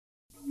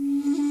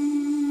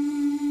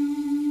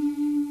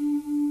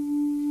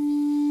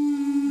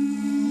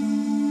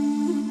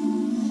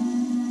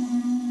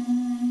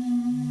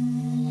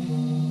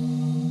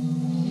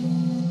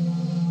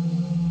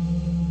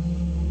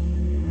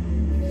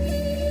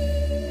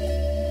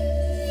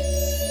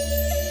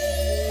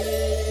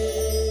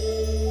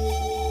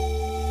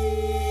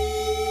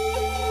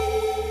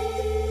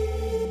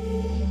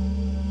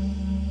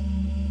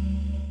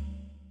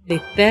They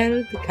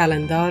tell the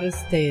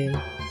Kalandar's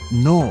tale.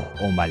 Know,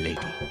 O my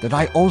lady, that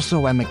I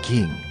also am a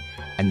king,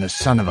 and the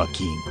son of a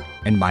king,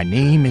 and my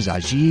name is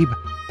Ajib,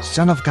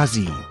 son of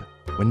Kazib.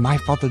 When my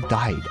father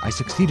died, I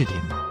succeeded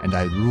him, and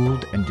I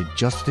ruled and did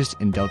justice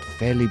and dealt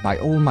fairly by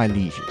all my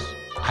lieges.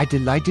 I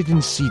delighted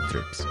in sea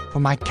trips, for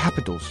my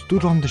capital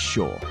stood on the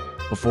shore,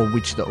 before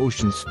which the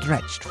ocean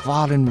stretched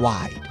far and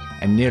wide,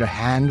 and near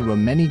hand were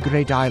many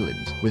great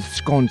islands, with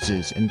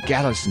sconces and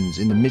garrisons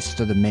in the midst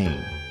of the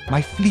main.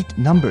 My fleet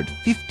numbered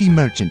 50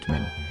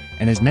 merchantmen,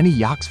 and as many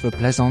yachts for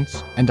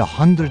pleasance, and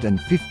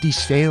 150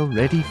 sail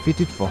ready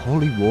fitted for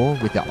holy war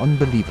with the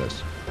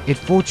unbelievers. It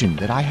fortuned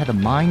that I had a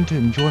mind to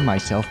enjoy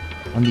myself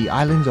on the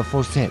islands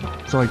aforesaid,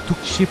 so I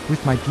took ship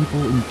with my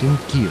people in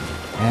Tinkir,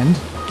 and,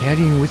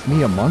 carrying with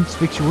me a month's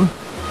victual,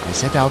 I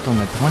set out on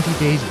a 20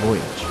 days'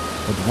 voyage.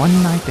 But one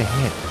night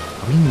ahead,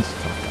 winds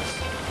struck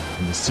us,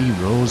 and the sea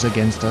rose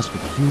against us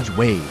with huge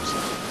waves.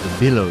 The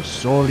billows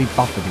sorely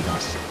buffeted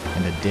us,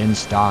 and a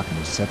dense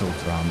darkness settled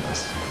round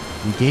us.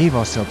 We gave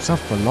ourselves up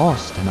for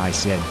lost, and I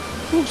said,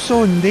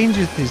 Whoso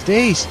endangereth his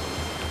days,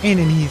 and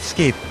in he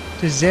escape,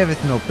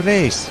 deserveth no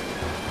praise.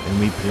 Then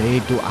we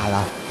prayed to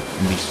Allah,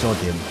 and besought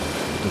him.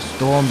 But the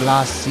storm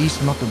blast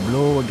ceased not to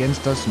blow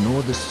against us,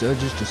 nor the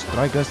surges to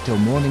strike us till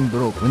morning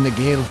broke, when the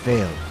gale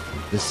failed.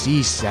 The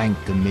sea sank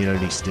to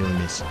mirrory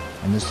stillness,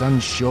 and the sun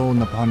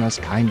shone upon us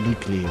kindly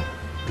clear.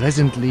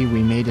 Presently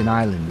we made an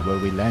island where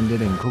we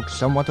landed and cooked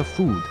somewhat of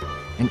food,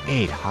 and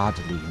ate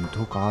heartily and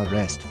took our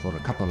rest for a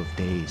couple of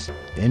days.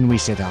 Then we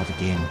set out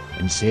again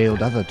and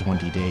sailed other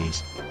 20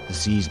 days, the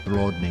seas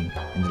broadening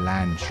and the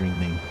land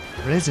shrinking.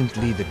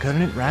 Presently the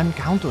current ran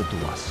counter to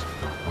us,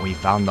 and we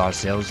found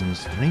ourselves in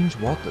strange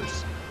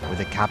waters, where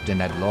the captain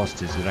had lost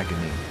his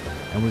reckoning,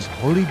 and was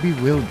wholly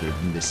bewildered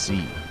in the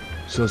sea.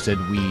 So said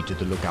we to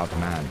the lookout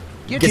man,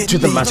 Get to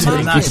the mast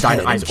and keep thine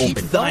eyes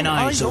open. Thine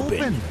eyes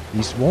open.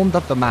 He swarmed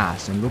up the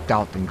mast and looked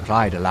out and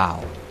cried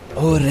aloud,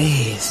 O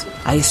rays,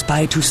 I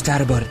spy to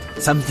starboard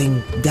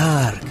something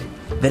dark,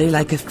 very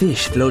like a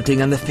fish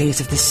floating on the face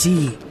of the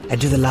sea.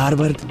 And to the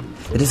larboard,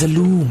 there is a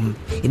loom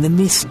in the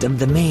mist of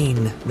the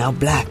main, now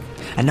black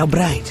and now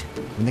bright.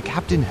 When the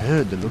captain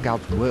heard the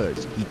lookout's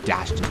words, he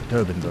dashed his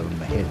turban on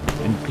the head,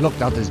 and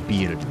plucked out his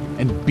beard,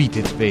 and beat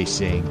his face,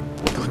 saying,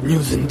 Good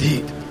news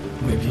indeed.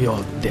 We be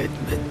all dead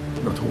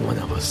men. Not one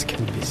of us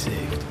can be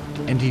saved.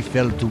 And he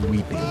fell to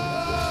weeping.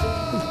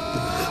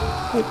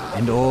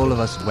 And all of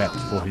us wept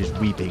for his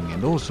weeping,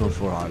 and also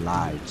for our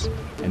lives.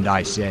 And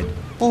I said,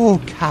 Oh,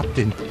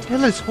 Captain,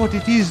 tell us what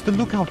it is the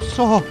lookout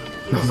saw.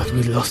 Now that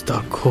we lost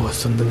our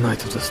course on the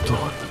night of the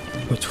storm,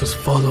 which was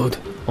followed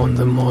on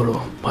the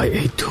morrow by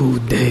a 2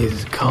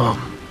 days calm,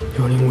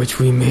 during which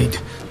we made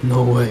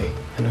no way,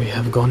 and we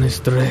have gone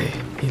astray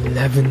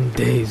 11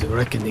 days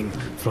reckoning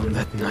from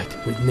that night,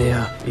 with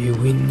ne'er a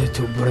wind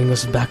to bring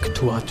us back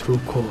to our true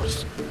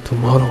course.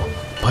 Tomorrow,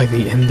 by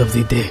the end of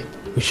the day,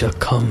 we shall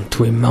come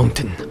to a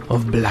mountain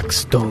of black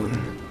stone,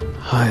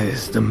 high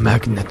as the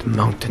Magnet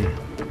Mountain,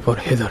 for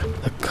hither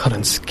the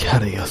currents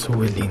carry us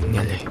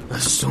willy-nilly.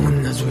 As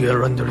soon as we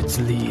are under its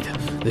lead,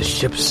 the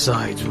ship's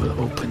sides will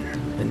open,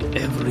 and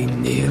every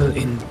nail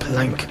in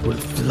plank will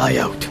fly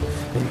out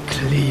and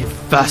cleave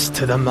fast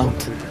to the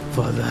mountain,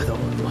 for that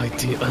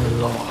Almighty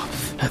Allah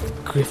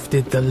hath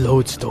gifted the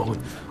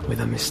lodestone with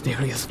a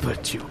mysterious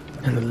virtue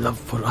and love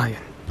for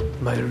iron,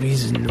 by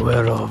reason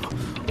whereof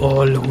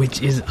all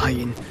which is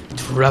iron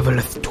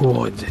travelleth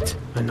towards it,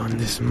 and on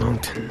this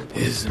mountain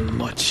is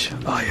much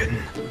iron,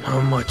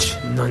 how much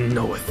none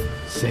knoweth,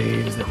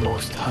 save the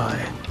Most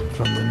High,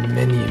 from the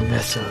many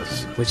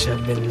vessels which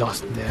have been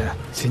lost there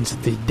since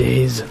the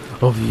days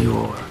of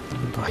yore.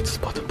 The bright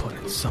spot upon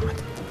its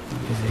summit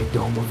is a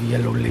dome of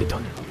yellow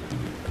ladon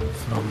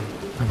from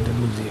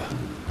Andalusia,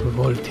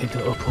 vaulted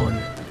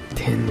upon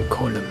 10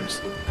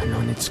 columns, and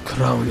on its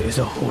crown is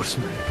a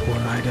horseman who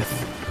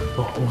rideth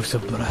a horse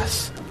of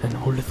brass, and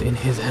holdeth in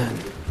his hand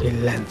a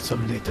lance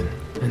of Latin,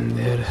 and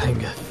there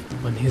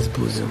hangeth on his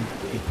bosom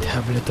a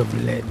tablet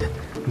of lead,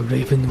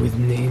 graven with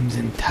names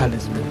and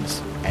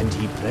talismans. And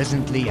he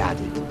presently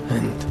added,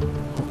 And,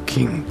 O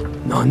king,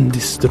 none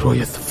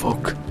destroyeth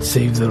folk,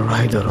 save the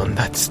rider on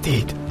that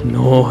steed,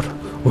 nor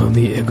will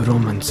the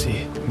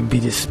egromancy be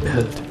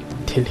dispelled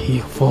till he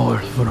fall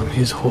from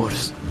his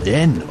horse.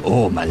 Then,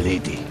 oh my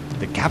lady,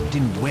 the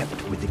captain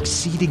wept with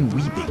exceeding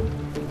weeping.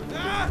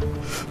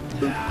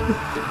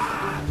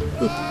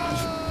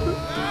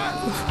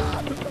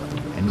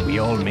 And we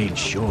all made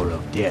sure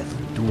of death,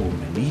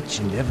 doom, and each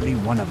and every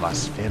one of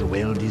us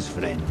farewelled his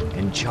friend,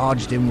 and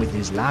charged him with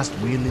his last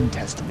will and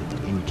testament,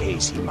 in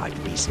case he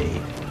might be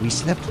saved. We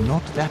slept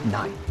not that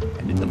night,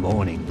 and in the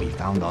morning we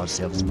found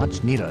ourselves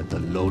much nearer the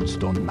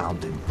Lodestone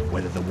Mountain,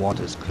 whither the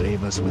waters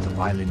clave us with a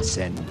violent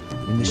send.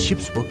 When the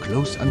ships were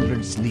close under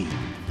its lee,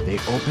 they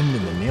opened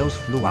and the nails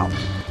flew out,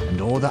 and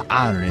all the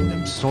iron in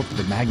them sought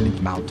the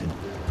Magnet Mountain,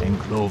 and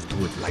clove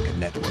to it like a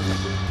network,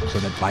 so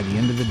that by the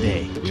end of the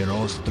day we are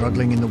all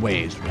struggling in the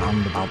waves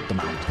round about the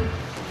mountain.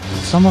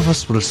 Some of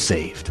us were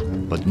saved,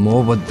 but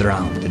more were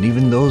drowned, and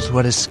even those who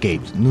had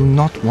escaped knew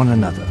not one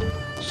another.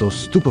 so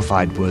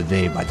stupefied were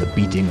they by the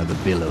beating of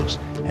the billows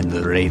and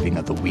the raving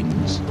of the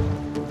winds.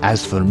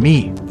 As for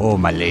me, O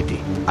my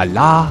lady,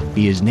 Allah,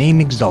 be his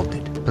name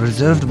exalted,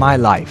 preserved my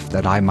life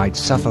that I might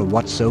suffer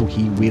whatso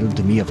he willed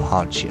to me of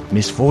hardship,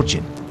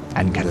 misfortune,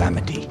 and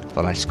calamity.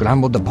 For I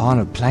scrambled upon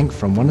a plank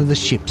from one of the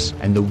ships,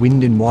 and the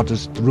wind and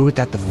waters threw it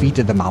at the feet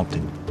of the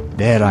mountain.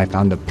 There I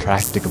found a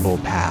practicable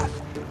path,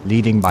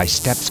 leading by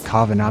steps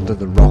carven out of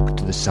the rock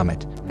to the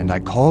summit, and I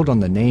called on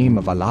the name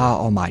of Allah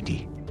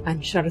Almighty.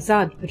 And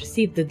Shahrazad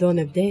perceived the dawn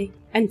of day,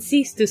 and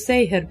ceased to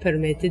say her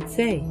permitted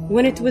say.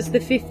 When it was the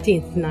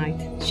 15th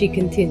night, she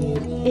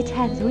continued, It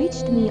hath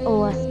reached me,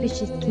 O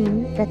auspicious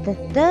king, that the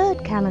third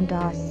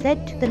Kalandar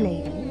said to the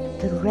lady,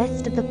 the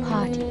rest of the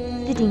party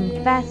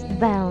sitting fast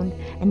bound,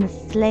 and the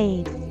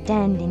slaves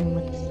standing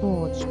with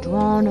swords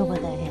drawn over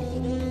their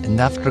heads. And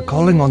after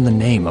calling on the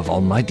name of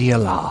Almighty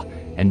Allah,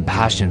 and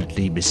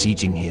passionately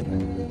beseeching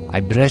him, I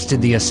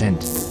breasted the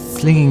ascent,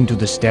 clinging to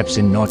the steps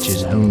and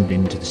notches honed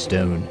into the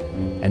stone,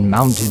 and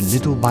mounted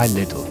little by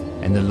little,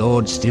 and the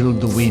Lord stilled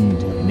the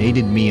wind and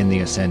aided me in the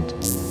ascent,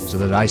 so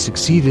that I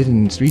succeeded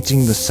in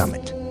reaching the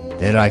summit.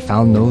 There I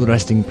found no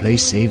resting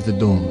place save the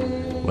dome,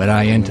 where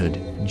I entered,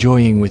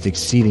 joying with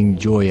exceeding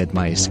joy at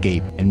my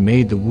escape, and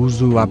made the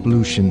wuzu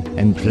ablution,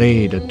 and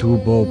prayed a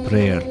two-bow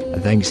prayer, a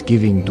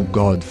thanksgiving to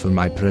God for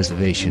my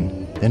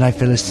preservation. Then I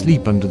fell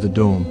asleep under the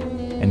dome,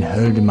 and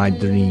heard in my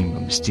dream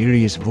a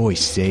mysterious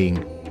voice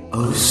saying,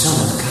 O son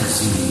of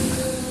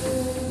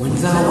Kazib, when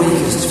thou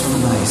wakest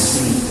from thy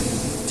sleep,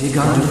 dig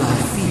under thy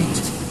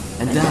feet,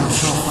 and thou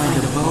shalt find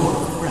a bow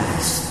of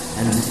brass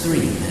and 3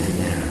 headed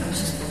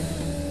arrows.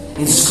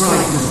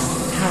 Inscribe them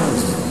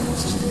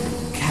talismans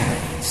and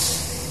carrots.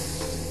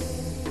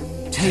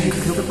 Take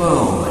the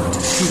bow and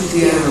shoot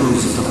the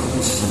arrows of the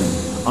horseman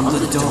on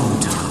the dome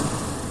top,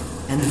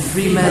 and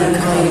free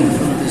mankind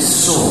from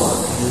this sore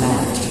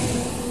calamity.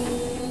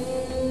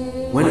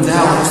 When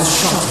thou hast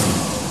shot him,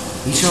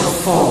 he shall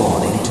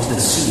fall into the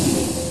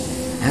sea,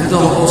 and the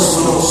horse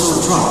will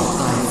also drop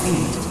thy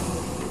feet.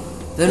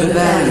 Then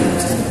bury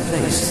it in the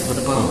place of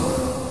the bow.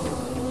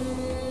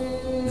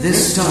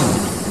 This done,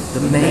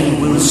 the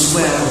mane will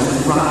swell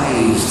and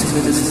rise till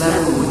it is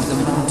level with the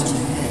mountain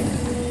head,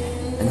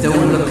 and there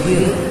will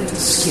appear a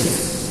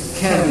skiff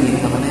carrying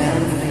a man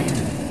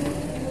laden,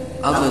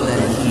 other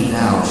than he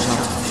thou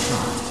shalt have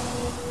shot,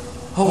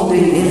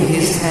 holding in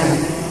his hand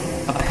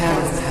a pair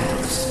of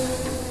paddles.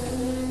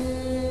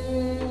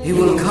 He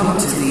will come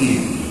to thee,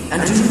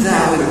 and do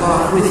thou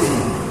embark with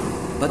him,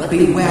 but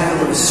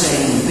beware of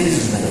saying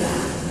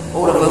Bismillah,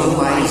 or of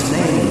otherwise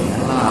naming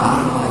Allah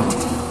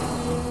Almighty.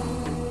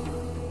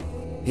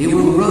 He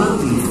will row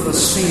thee for a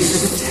space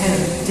of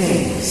 10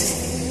 days,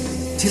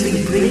 till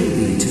he bring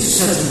thee to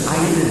certain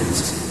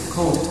islands,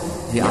 called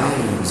the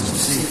Islands of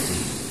Safety.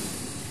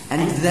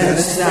 And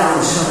thence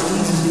thou shalt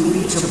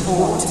easily reach a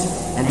port,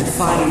 and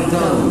find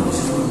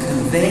those who will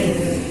convey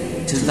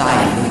thee to thy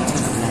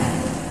native land.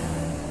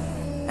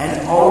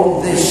 And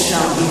all this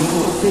shall be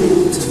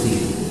fulfilled to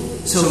thee,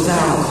 so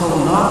thou call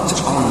not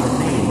on the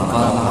name of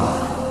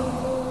Allah.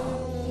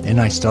 Then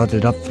I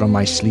started up from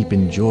my sleep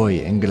in joy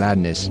and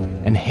gladness,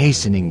 and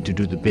hastening to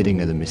do the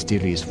bidding of the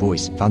mysterious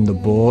voice, found the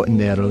bow and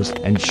arrows,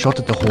 and shot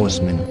at the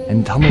horseman,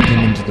 and tumbled him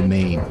into the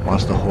main,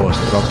 whilst the horse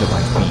dropped at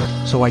my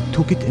feet. So I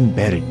took it and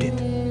buried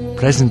it.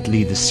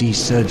 Presently the sea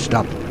surged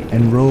up,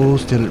 and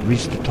rose till it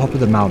reached the top of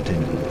the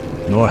mountain.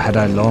 Nor had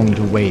I long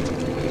to wait,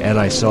 ere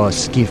I saw a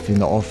skiff in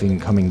the offing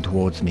coming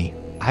towards me.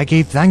 I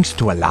gave thanks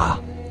to Allah,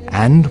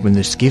 and when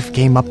the skiff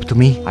came up to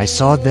me, I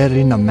saw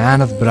therein a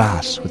man of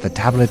brass with a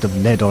tablet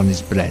of lead on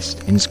his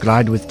breast,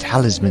 inscribed with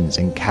talismans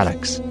and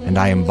carracks, and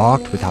I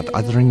embarked without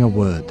uttering a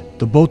word.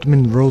 The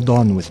boatman rowed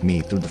on with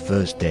me through the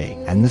first day,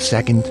 and the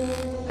second,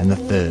 and the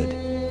third,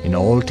 in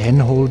all 10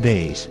 whole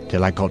days,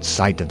 till I caught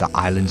sight of the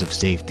Islands of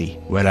Safety,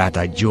 whereat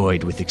I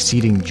joyed with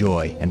exceeding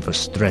joy, and for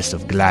stress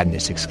of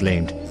gladness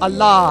exclaimed,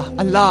 Allah,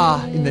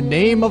 Allah, in the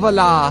name of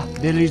Allah,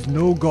 there is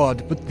no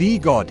God but thee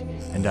God,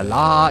 and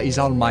Allah is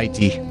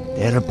Almighty.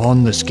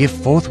 Thereupon the skiff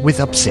forthwith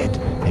upset,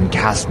 and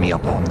cast me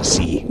upon the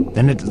sea.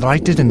 Then it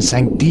righted and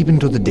sank deep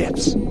into the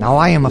depths. Now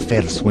I am a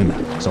fair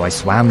swimmer, so I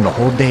swam the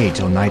whole day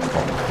till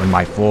nightfall, when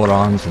my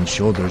forearms and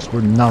shoulders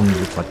were numbed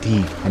with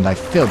fatigue, and I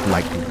felt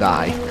like to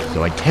die.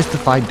 So I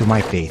testified to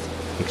my faith,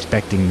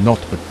 expecting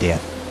naught but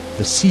death.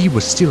 The sea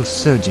was still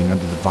surging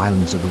under the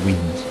violence of the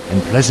winds,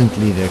 and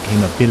presently there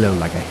came a billow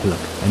like a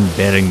hillock, and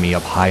bearing me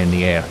up high in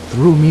the air,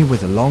 threw me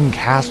with a long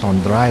cast on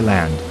dry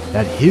land,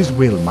 that his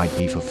will might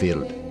be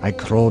fulfilled. I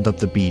crawled up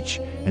the beach,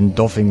 and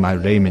doffing my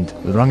raiment,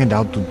 wrung it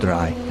out to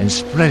dry, and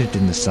spread it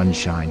in the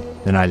sunshine.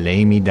 Then I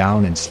lay me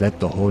down and slept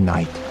the whole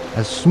night.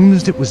 As soon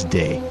as it was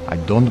day, I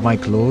donned my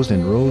clothes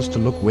and rose to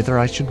look whither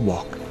I should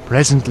walk.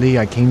 Presently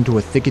I came to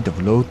a thicket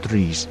of low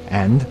trees,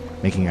 and,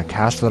 making a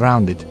cast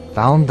around it,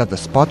 found that the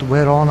spot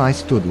whereon I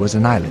stood was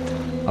an islet,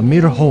 a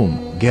mere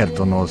home, girt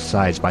on all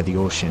sides by the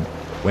ocean.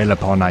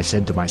 Whereupon I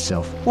said to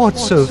myself,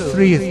 Whatso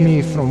freeth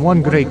me from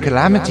one great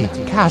calamity,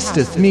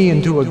 casteth me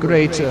into a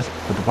greater.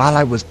 But while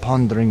I was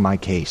pondering my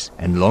case,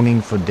 and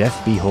longing for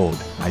death, behold,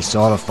 I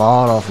saw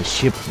afar off a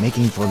ship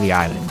making for the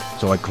island,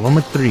 so I clomb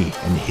a tree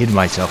and hid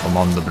myself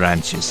among the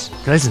branches.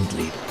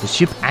 Presently, the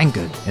ship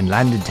anchored and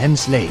landed 10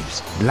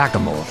 slaves,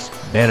 blackamoors,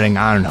 bearing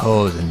iron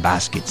hoes and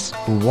baskets,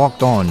 who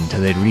walked on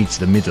till they reached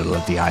the middle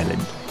of the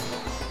island.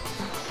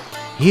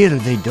 Here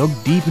they dug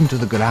deep into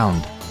the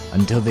ground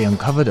until they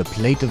uncovered a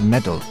plate of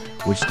metal,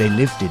 which they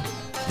lifted,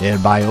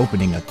 thereby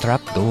opening a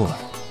trap door.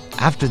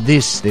 After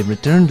this, they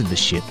returned to the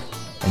ship,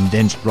 and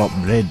thence brought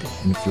bread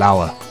and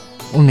flour,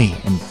 honey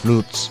and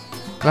fruits,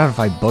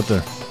 clarified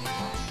butter,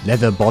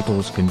 leather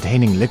bottles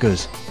containing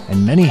liquors,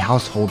 and many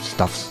household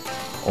stuffs,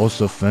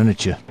 also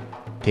furniture,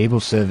 table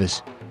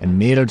service, and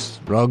mirrors,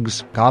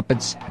 rugs,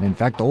 carpets, and in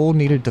fact all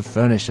needed to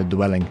furnish a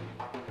dwelling.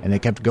 And they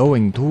kept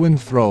going to and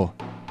fro,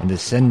 and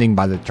ascending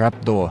by the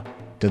trapdoor,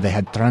 till they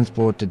had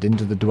transported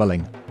into the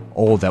dwelling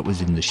all that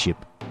was in the ship.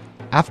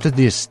 After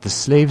this, the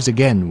slaves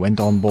again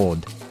went on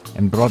board,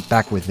 and brought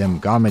back with them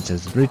garments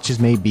as rich as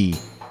may be,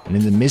 and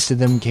in the midst of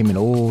them came an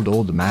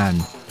old man,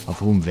 of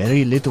whom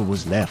very little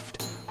was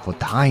left, for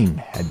time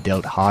had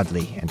dealt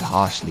hardly and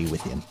harshly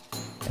with him,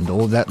 and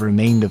all that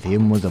remained of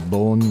him was a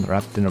bone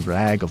wrapped in a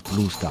rag of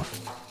blue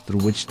stuff, through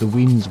which the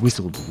winds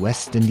whistled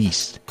west and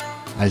east,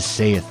 as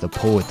saith the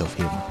poet of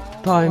him.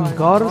 Time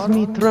gars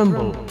me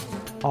tremble,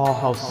 ah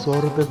how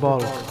sore the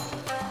bulk,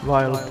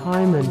 while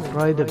time and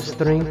pride of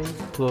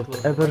strength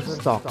doth ever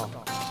stalk.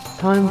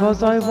 Time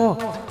was I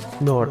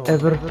walked, nor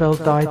ever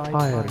felt I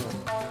tired,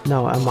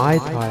 now am I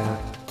tired,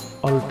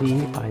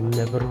 albeit I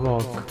never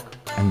walk.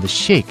 And the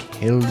sheikh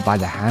held by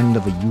the hand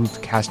of a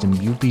youth cast in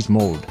beauty's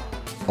mould,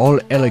 all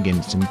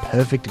elegance and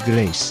perfect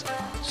grace,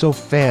 so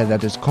fair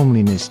that his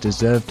comeliness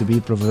deserved to be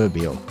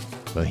proverbial,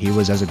 for he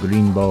was as a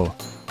green bow,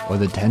 or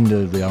the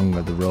tender young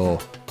of the roe,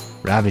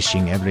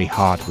 ravishing every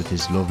heart with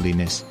his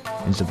loveliness,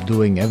 and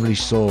subduing every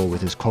soul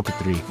with his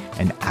coquetry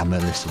and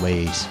amorous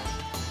ways.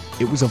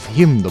 It was of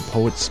him the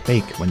poet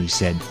spake when he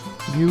said,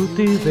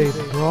 Beauty they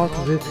brought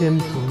with him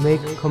to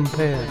make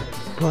compare,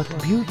 but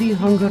beauty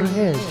hung her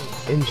head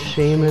in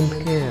shame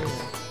and care.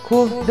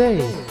 Quoth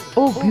they,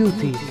 O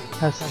beauty,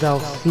 hast thou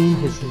seen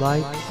his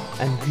like?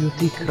 And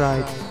beauty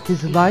cried,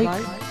 his like?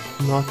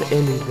 Not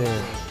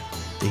anywhere.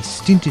 They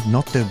stinted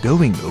not their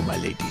going, O my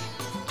lady,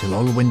 till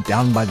all went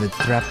down by the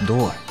trap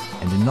door,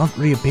 and did not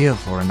reappear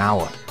for an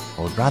hour,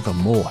 or rather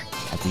more,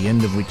 at the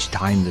end of which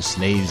time the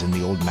slaves and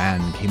the old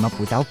man came up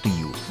without the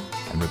youth,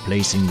 and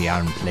replacing the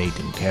iron plate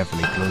and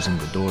carefully closing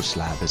the door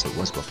slab as it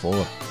was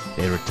before,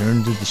 they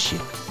returned to the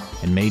ship,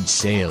 and made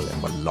sail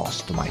and were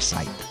lost to my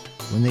sight.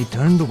 When they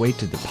turned away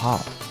to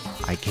depart,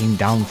 I came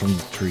down from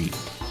the tree,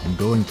 and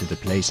going to the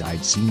place I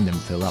had seen them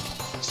fill up,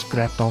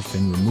 scraped off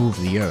and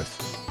removed the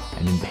earth,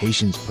 and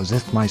impatience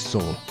possessed my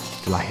soul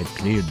till I had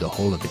cleared the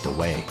whole of it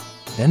away.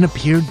 Then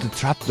appeared the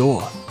trap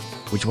door,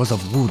 which was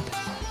of wood,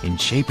 in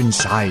shape and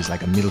size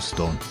like a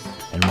millstone,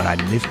 and when I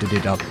lifted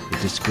it up,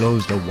 it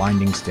disclosed a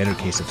winding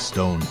staircase of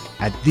stone.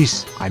 At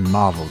this I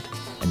marveled,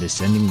 and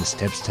ascending the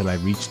steps till I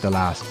reached the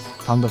last,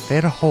 found a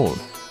fair hall,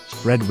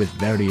 spread with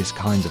various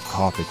kinds of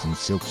carpets and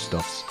silk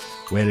stuffs,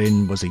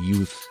 wherein was a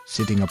youth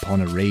sitting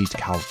upon a raised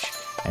couch,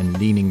 and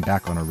leaning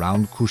back on a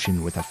round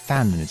cushion with a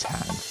fan in his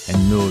hand,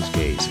 and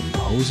nosegays and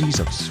posies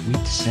of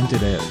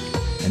sweet-scented herb,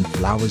 and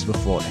flowers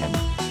before him.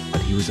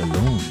 But he was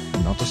alone,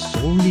 and not a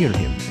soul near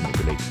him in the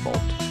great vault.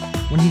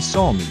 When he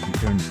saw me, he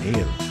turned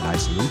pale, and I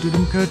saluted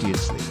him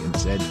courteously, and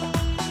said,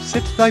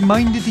 Set thy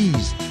mind at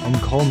ease, and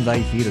calm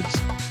thy fears.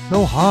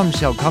 No harm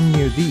shall come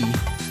near thee.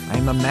 I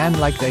am a man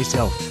like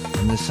thyself,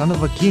 and the son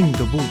of a king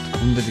to boot,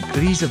 whom the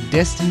decrees of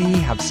destiny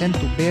have sent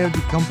to bear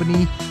thee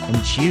company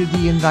and cheer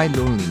thee in thy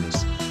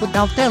loneliness. But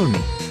now tell me,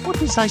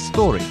 what is thy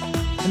story,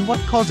 and what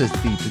causeth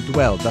thee to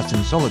dwell thus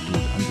in solitude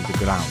under the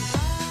ground?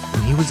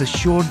 When he was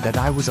assured that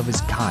I was of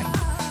his kind,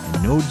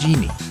 and no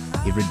genie,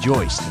 he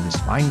rejoiced, and his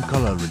fine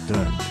colour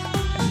returned,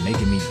 and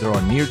making me draw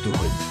near to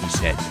him, he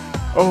said,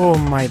 Oh,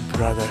 my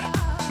brother,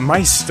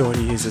 my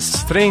story is a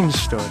strange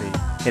story,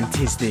 and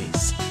 'tis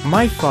this.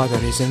 My father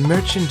is a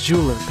merchant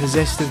jeweler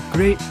possessed of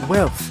great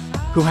wealth,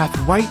 who hath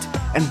white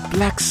and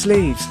black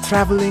slaves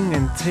travelling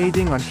and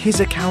trading on his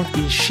account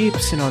in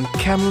ships and on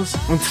camels,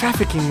 and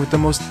trafficking with the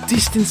most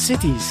distant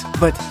cities.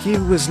 But he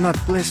was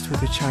not blessed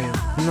with a child,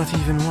 not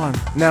even one.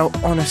 Now,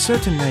 on a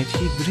certain night,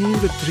 he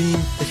dreamed a dream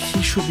that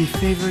he should be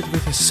favored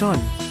with a son,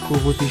 who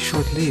would be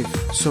short-lived.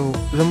 So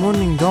the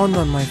morning dawned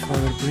on my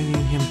father,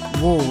 bringing him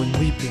woe and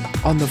weeping.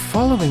 On the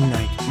following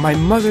night, my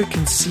mother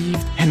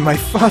conceived, and my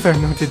father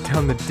noted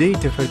down the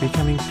date of her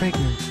becoming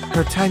pregnant.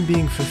 Her time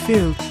being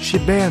fulfilled, she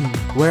bare me,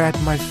 whereat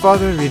my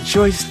father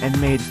rejoiced and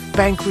made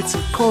banquets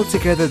and called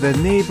together the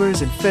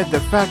neighbors and fed the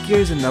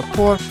fakirs and the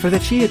poor, for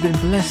that he had been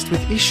blessed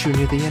with issue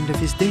near the end of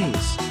his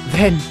days.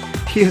 Then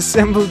he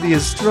assembled the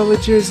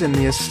astrologers and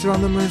the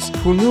astronomers,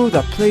 who knew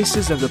the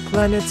places of the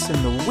planets,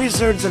 and the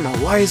wizards and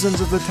the wise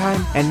ones of the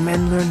time, and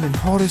men learned in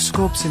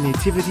horoscopes and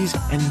nativities,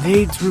 and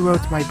they drew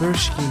out my birth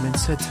scheme and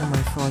said to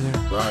my father,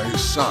 Thy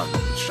son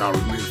shall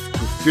live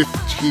to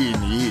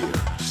 15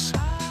 years,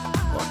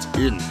 but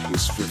in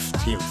his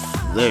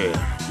 15th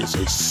there is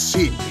a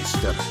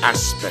sinister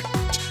aspect,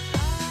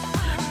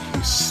 and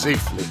I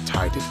safely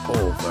tide it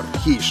over,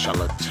 he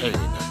shall attain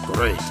a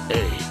great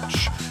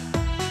age.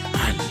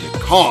 And the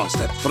cause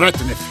that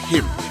threateneth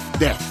him with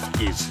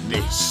death is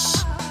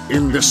this.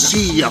 In the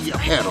sea of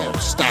peril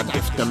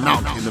standeth the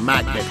mountain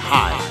magnet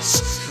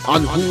highs,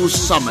 on whose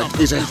summit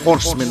is a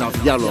horseman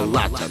of yellow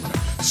lantern,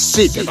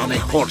 seated on a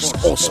horse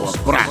also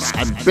of brass,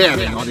 and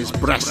bearing on his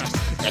breast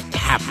a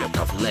tablet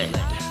of lead.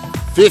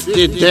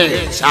 50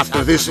 days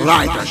after this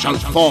rider shall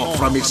fall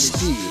from his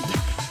steed,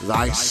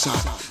 thy son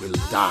will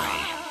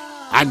die,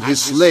 and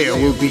his slayer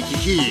will be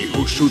he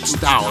who shoots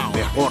down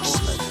the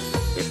horseman,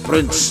 a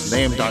prince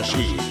named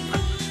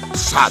Ajib,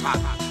 son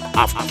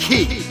of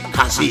King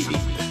Kazib.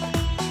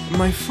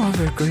 My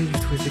father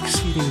grieved with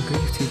exceeding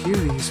grief to hear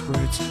these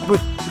words,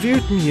 but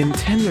reared me in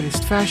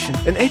tenderest fashion,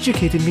 and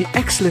educated me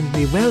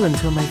excellently well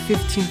until my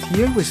 15th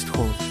year was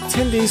told.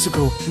 10 days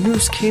ago,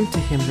 news came to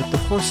him that the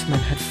horseman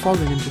had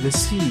fallen into the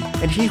sea,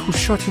 and he who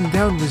shot him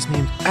down was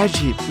named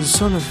Ajib, the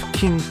son of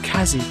King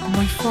Kazib.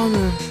 My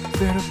father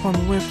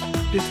thereupon wept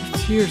bitter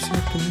tears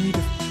at the need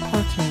of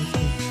parting with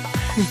me,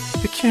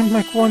 and became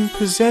like one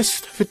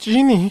possessed of a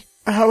genie.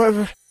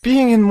 However,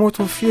 being in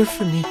mortal fear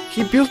for me,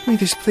 he built me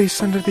this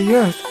place under the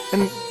earth,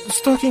 and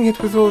stocking it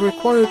with all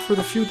required for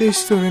the few days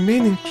still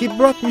remaining, he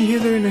brought me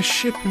hither in a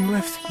ship and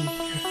left me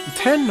here.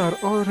 10 are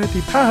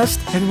already past,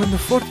 and when the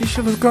 40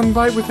 shall have gone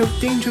by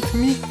without danger to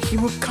me, he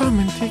will come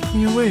and take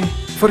me away.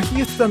 For he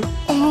hath done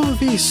all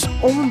this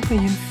only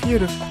in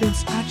fear of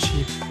Prince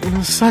Ajib.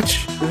 And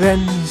such, then,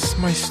 is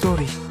my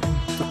story,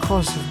 and the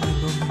cause of my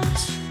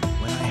loneliness.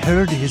 When I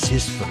heard his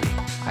history,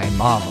 I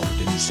marveled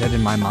and said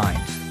in my mind,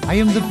 I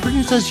am the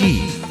Prince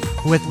Ajib,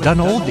 who hath done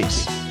all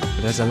this,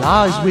 but as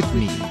Allah is with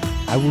me,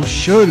 I will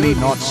surely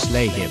not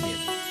slay him.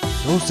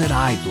 So said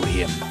I to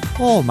him,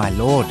 O my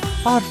lord,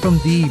 far from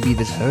thee be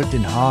this hurt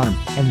and harm,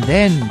 and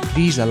then,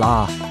 please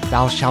Allah,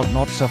 thou shalt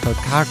not suffer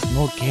cark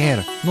nor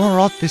care, nor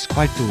aught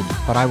disquietude,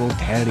 for I will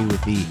tarry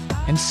with thee,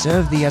 and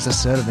serve thee as a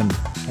servant,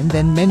 and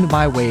then mend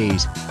my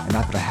ways, and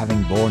after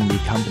having borne thee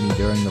company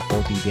during the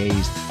 40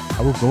 days,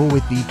 I will go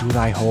with thee to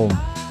thy home,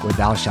 where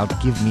thou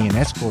shalt give me an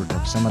escort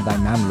of some of thy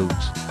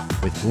Mamluks,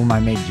 with whom I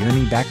may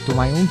journey back to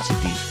my own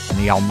city, and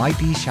the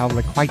Almighty shall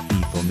requite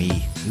thee for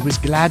me. He was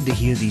glad to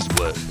hear these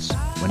words,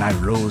 when I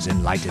rose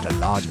and lighted a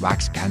large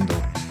wax candle,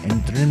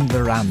 and trimmed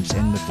the ramps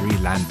and the 3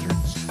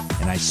 lanterns,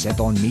 and I set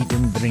on meat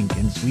and drink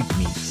and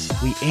sweetmeats.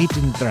 We ate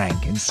and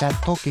drank, and sat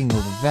talking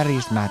over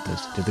various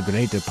matters, till the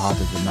greater part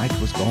of the night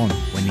was gone,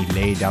 when he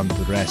lay down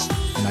to rest,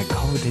 and I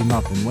covered him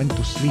up and went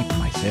to sleep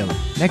myself.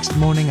 Next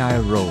morning I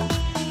arose,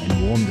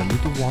 and warmed a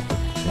little water,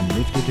 then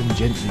lifted him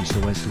gently so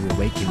as to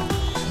awake him,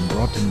 and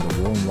brought him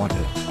the warm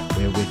water,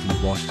 wherewith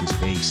he washed his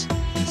face,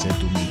 and said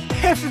to me,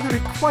 Heaven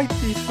requite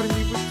thee for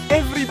me with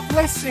every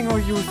blessing, O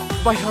youth.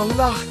 By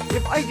Allah,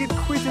 if I get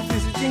quit of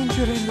this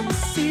danger and am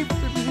safe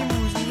from him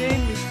whose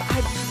name is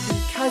Ajib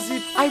bin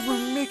Kazib, I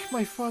will make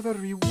my father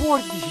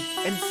reward thee,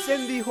 and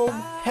send thee home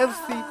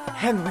healthy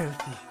and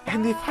wealthy.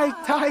 And if I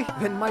die,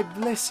 then my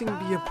blessing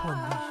be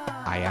upon thee.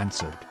 I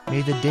answered,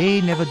 May the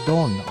day never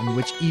dawn on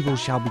which evil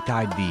shall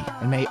betide thee,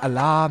 and may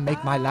Allah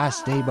make my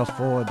last day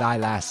before thy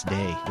last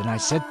day. Then I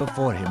set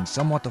before him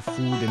somewhat of food,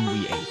 and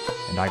we ate,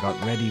 and I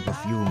got ready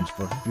perfumes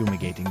for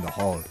fumigating the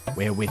hall,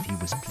 wherewith he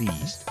was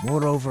pleased.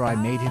 Moreover, I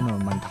made him a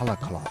mantala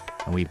cloth,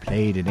 and we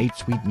played and ate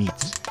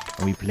sweetmeats,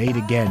 and we played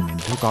again and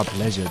took our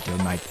pleasure till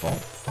nightfall,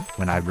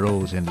 when I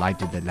rose and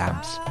lighted the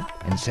lamps,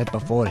 and set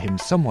before him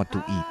somewhat to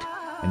eat,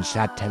 and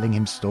sat telling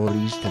him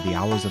stories till the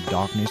hours of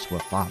darkness were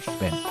far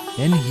spent.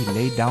 Then he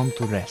lay down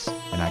to rest,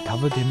 and I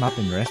covered him up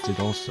and rested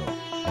also.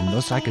 And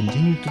thus I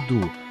continued to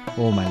do,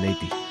 O my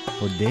lady,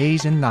 for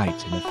days and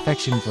nights, and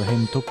affection for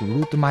him took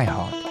root in my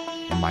heart,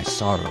 and my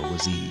sorrow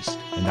was eased.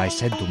 And I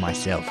said to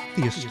myself,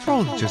 The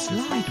astrologers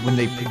lied when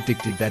they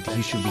predicted that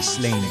he should be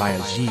slain by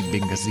Ajib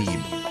bin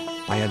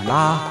Kazib. By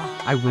Allah,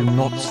 I will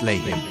not slay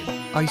him.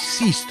 I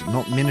ceased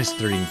not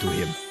ministering to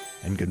him,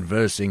 and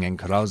conversing and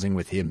carousing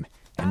with him,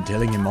 and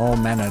telling him all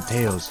manner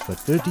tales for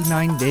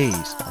 39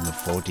 days. On the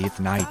 40th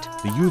night,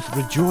 the youth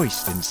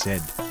rejoiced and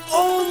said,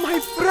 Oh,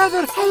 my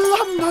brother,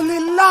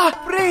 Alhamdulillah,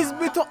 praise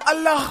be to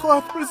Allah who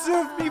hath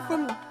preserved me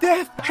from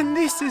death, and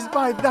this is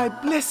by thy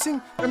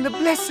blessing and the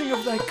blessing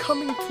of thy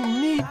coming to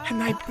me,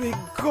 and I pray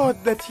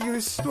God that he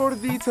restore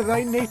thee to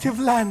thy native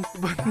land.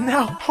 But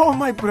now, oh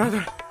my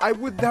brother, I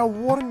would thou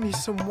warm me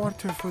some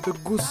water for the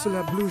ghusl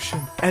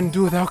ablution, and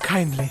do thou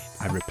kindly.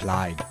 I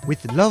replied,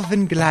 with love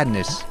and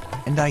gladness,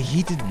 and I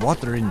heated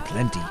water in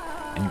plenty,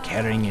 and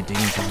carrying it in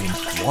to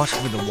him,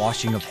 washed with the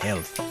washing of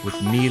health,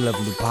 with meal of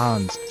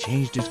lupans,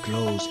 changed his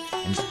clothes,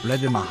 and spread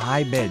him a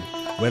high bed,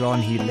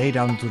 whereon he lay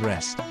down to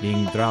rest,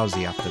 being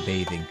drowsy after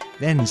bathing.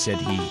 Then said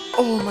he,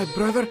 Oh, my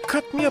brother,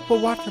 cut me up a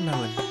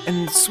watermelon,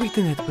 and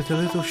sweeten it with a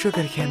little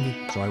sugar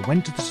candy. So I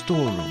went to the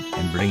storeroom,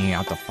 and bringing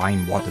out the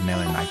fine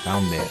watermelon I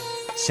found there,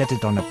 set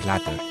it on a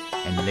platter,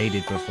 and laid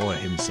it before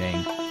him,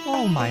 saying,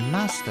 Oh, my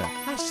master,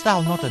 hast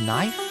thou not a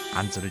knife?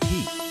 Answered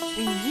he,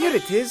 Here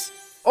it is.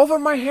 over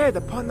my head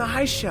upon the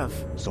high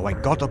shelf. So I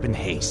got up in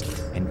haste,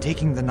 and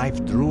taking the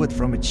knife drew it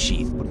from its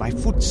sheath, but my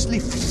foot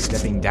slipped in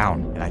stepping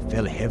down, and I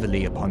fell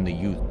heavily upon the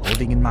youth,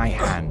 holding in my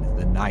hand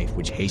the knife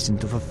which hastened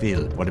to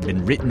fulfill what had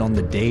been written on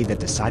the day that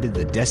decided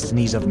the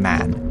destinies of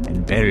man,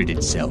 and buried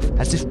itself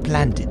as if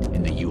planted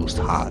in the youth's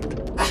heart.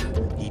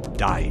 He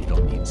died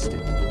on the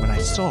instant. When I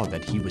saw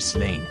that he was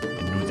slain,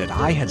 and knew that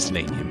I had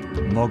slain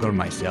him, maugre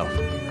myself,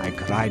 I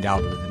cried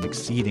out with an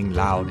exceeding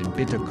loud and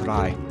bitter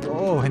cry,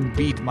 and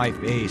beat my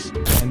face,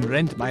 and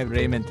rent my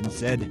raiment, and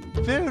said,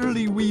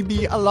 Verily we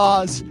be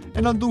Allah's,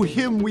 and unto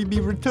him we be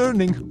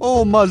returning,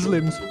 O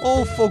Muslims,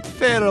 O folk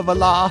fair of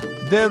Allah.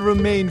 There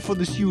remained for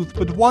this youth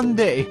but one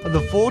day of the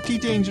 40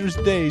 dangerous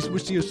days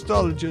which the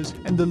astrologers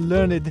and the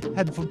learned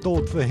had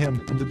foretold for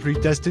him, and the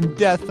predestined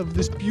death of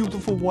this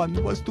beautiful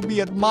one was to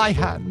be at my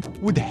hand.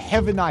 Would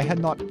heaven I had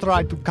not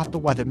tried to cut the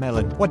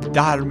watermelon. What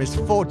dire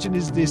misfortune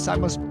is this I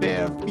must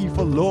bear fee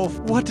for loaf?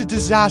 What a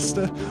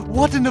disaster!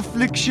 What an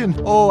affliction!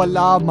 O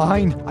Allah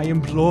mine, I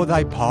implore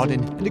thy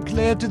pardon, and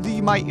declare to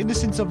thee my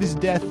innocence of his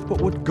death,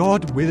 but what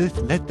God willeth,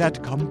 let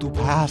that come to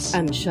pass.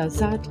 And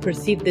Shahzad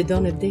perceived the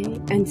dawn of day,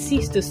 and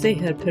ceased to say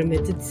her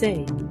permitted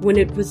say. When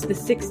it was the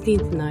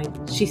 16th night,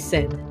 she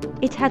said,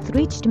 It hath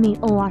reached me,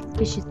 O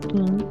auspicious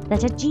king,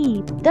 that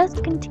Ajib thus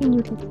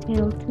continued his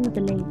tale to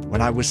the lady.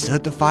 When I was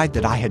certified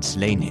that I had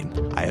slain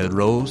him, I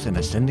arose, and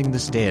ascending the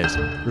stairs,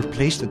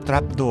 replaced the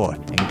trap-door,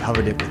 and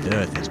covered it with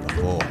earth as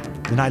before.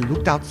 Then I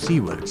looked out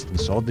seawards, and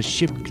saw the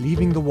ship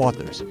cleaving the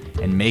waters,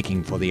 and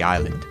making for the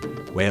island.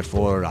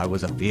 Wherefore I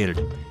was afeard,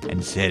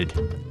 and said,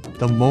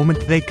 The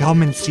moment they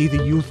come and see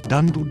the youth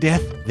done to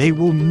death, they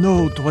will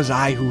know 'twas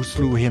I who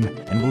slew him,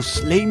 and will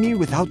slay me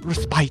without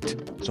respite.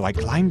 So I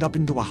climbed up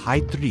into a high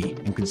tree,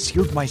 and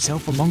concealed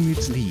myself among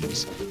its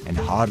leaves. And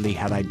hardly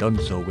had I done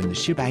so when the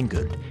ship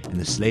anchored, and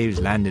the slaves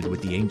landed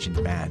with the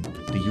ancient man,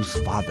 the youth's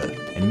father,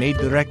 and made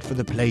direct for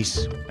the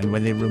place. And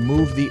when they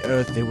removed the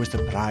earth, they were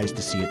surprised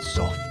to see it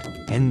soft.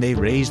 And they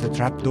raised the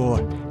trapdoor,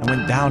 and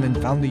went down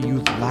and found the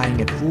youth lying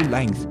at full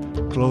length,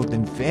 clothed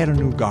in fair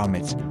new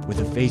garments, with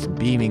a face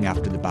beaming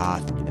after the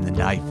bath, and the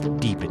knife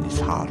deep in his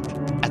heart.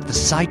 At the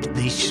sight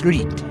they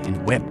shrieked,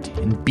 and wept,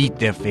 and beat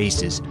their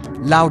faces,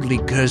 loudly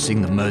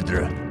cursing the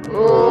murderer.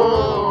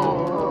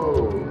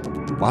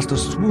 Whilst a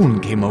swoon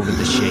came over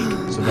the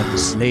sheikh, so that the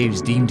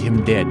slaves deemed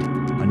him dead,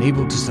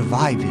 unable to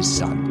survive his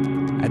son.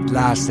 At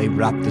last they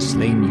wrapped the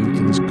slain youth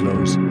in his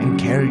clothes, and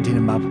carried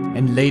him up,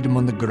 and laid him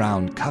on the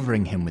ground,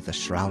 covering him with a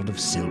shroud of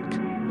silk.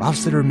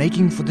 Whilst they were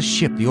making for the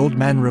ship, the old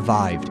man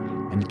revived,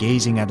 and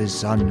gazing at his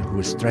son, who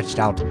was stretched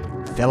out,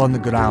 fell on the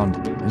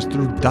ground, and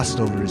threw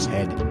dust over his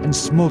head, and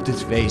smote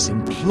his face,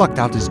 and plucked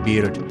out his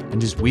beard, and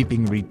his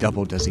weeping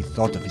redoubled as he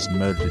thought of his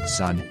murdered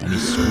son, and he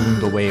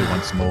swooned away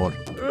once more.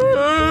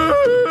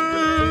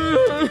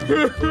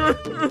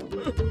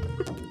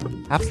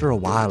 After a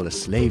while a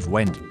slave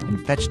went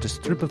and fetched a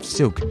strip of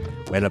silk,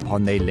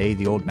 whereupon they laid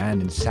the old man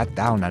and sat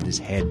down at his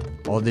head.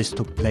 All this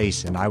took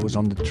place, and I was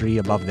on the tree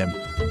above them,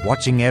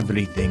 watching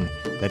everything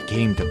that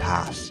came to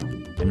pass.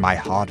 And my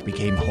heart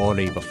became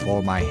hoary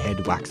before my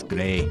head waxed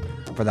grey,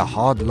 for the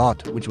hard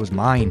lot which was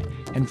mine,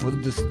 and for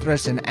the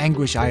distress and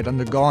anguish I had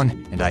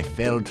undergone, and I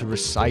fell to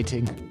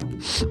reciting,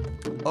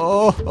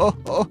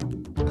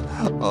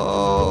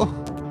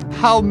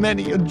 How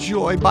many a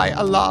joy by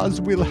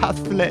Allah's will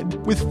hath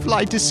fled, with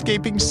flight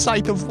escaping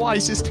sight of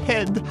wisest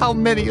head. How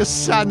many a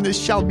sadness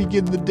shall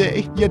begin the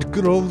day, yet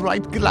grow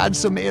right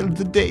gladsome ere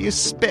the day is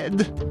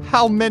sped.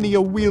 How many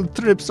a wheel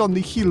trips on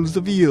the heels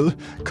of ill,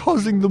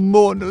 causing the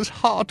mourner's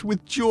heart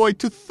with joy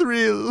to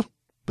thrill.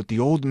 But the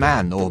old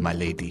man, O my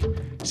lady,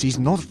 ceased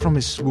not from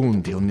his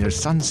swoon till near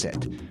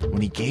sunset.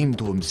 When he came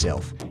to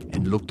himself,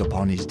 and looked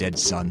upon his dead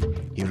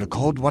son, he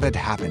recalled what had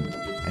happened,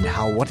 and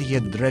how what he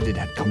had dreaded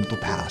had come to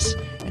pass,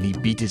 and he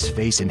beat his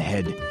face and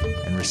head,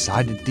 and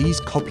recited these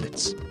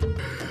couplets.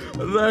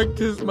 Racked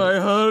is my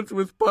heart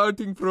with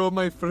parting from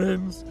my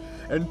friends,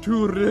 and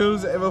two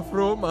rills ever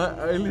from my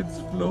eyelids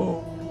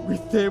flow.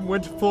 With them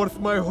went forth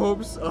my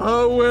hopes,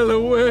 well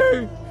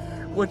away.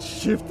 What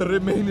shift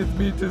remaineth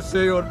me to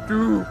say or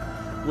do?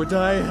 Would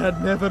I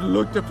had never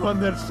looked upon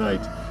their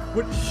sight.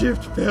 What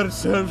shift fair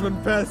serves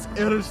when past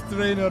error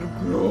strain or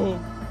grow?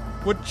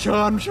 What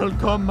charm shall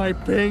calm my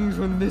pangs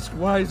when this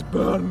wise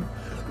burn?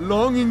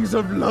 Longings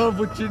of love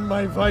which in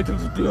my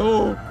vitals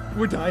glow.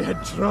 Would I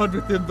had trod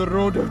within the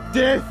road of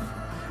death,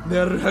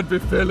 ne'er had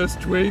befell us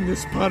twain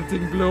this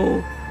parting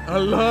blow.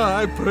 Allah,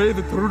 I pray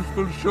the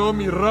truthful show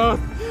me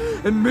wrath,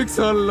 and mix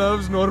our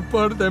loves nor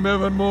part them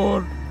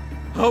evermore.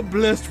 How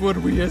blessed were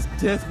we as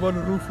death one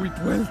roof we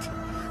dwelt,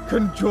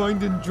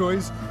 conjoined in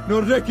joys,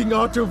 nor recking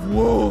aught of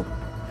woe,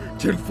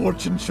 till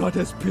fortune shot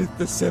as pith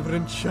the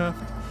severance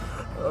shaft.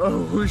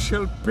 Oh, who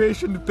shall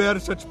patient bear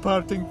such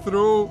parting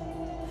throe?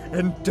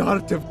 And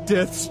dart of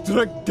death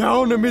struck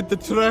down amid the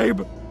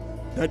tribe,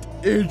 that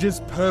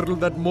age's pearl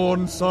that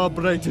morn saw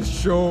brightest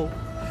show.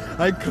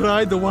 I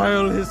cried the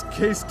while his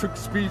case took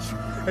speech,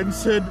 and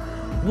said,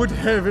 Would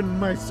heaven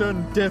my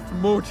son death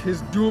mote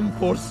his doom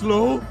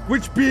foreslow?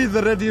 Which be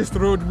the readiest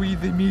road we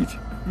thee meet,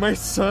 my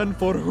son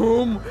for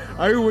whom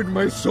I would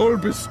my soul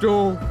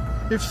bestow.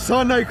 If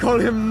sun I call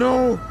him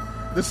no,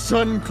 the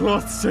sun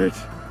cloth set.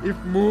 If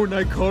moon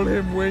I call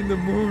him wane the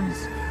moons.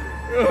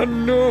 Oh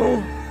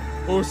no!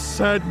 O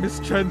sad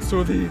mischance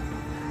o thee!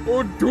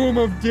 O doom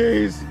of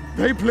days!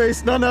 Thy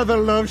place none other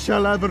love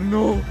shall ever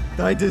know.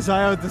 Thy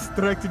desire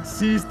distracted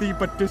sees thee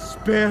but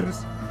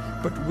despairs.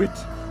 But wit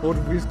or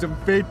wisdom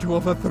fate to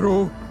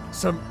overthrow.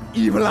 Some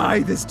evil eye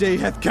this day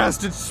hath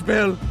cast its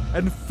spell,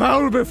 and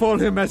foul befall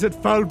him as it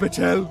foul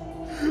betel.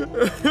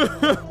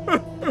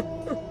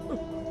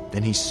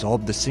 Then he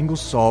sobbed a single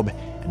sob,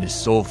 and his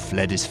soul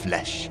fled his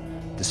flesh.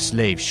 The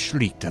slaves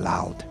shrieked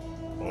aloud,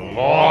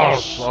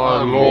 Alas,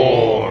 our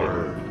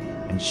lord!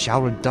 and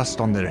showered dust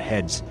on their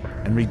heads,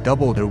 and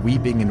redoubled their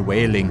weeping and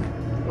wailing.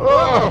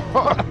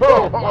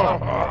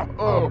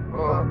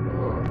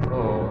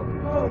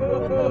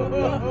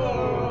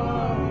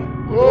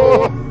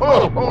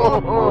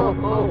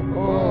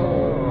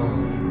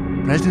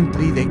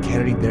 Presently they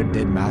carried their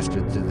dead master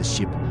to the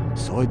ship,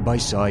 side by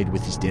side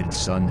with his dead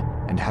son,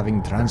 and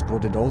having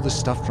transported all the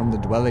stuff from the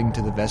dwelling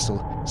to the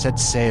vessel, set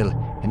sail,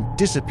 and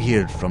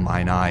disappeared from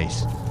mine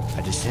eyes.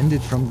 I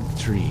descended from the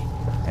tree,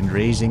 and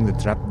raising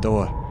the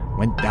trap-door,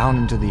 went down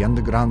into the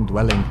underground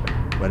dwelling,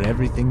 where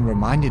everything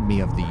reminded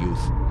me of the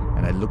youth,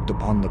 and I looked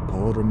upon the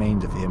poor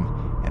remains of him,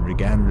 and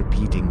began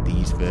repeating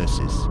these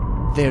verses.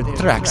 Their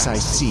tracks I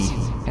see,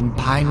 and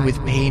pine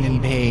with pain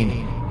and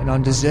pain, and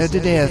on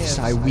deserted earths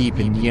I weep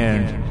and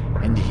yearn,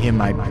 and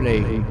him I pray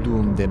who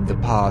doomed them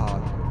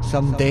depart,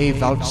 some day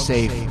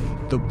vouchsafe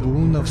the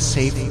boon of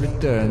safe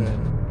return.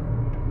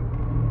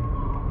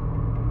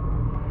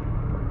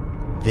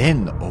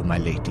 Then, O my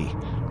lady,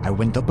 I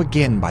went up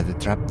again by the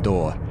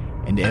trap-door,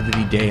 and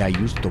every day I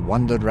used to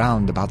wander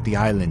round about the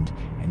island,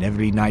 and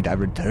every night I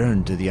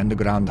returned to the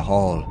underground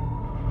hall.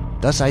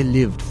 Thus I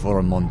lived for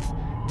a month,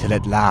 till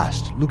at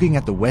last, looking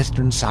at the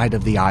western side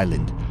of the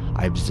island,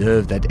 I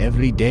observed that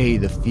every day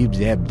the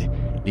Phoebs ebbed,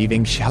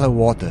 leaving shallow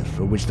water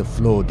for which the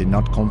flow did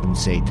not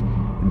compensate,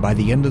 and by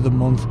the end of the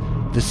month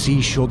the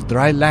sea showed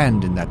dry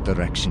land in that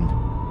direction.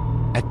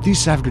 At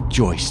this I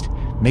rejoiced,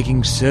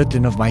 making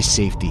certain of my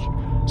safety.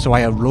 So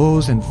I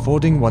arose, and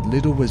fording what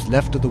little was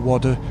left of the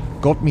water,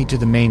 got me to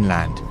the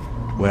mainland,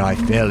 where I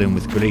fell in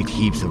with great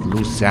heaps of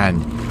loose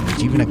sand, in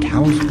which even a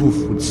cow's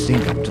hoof would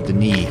sink up to the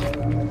knee.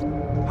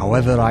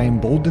 However, I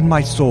emboldened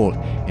my soul,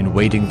 and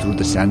wading through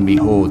the sand,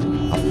 behold,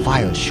 a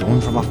fire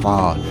shone from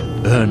afar,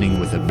 burning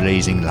with a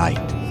blazing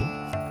light.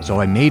 So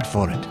I made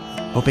for it,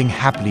 hoping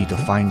happily to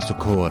find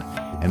succour,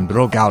 and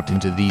broke out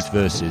into these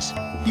verses.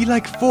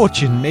 Belike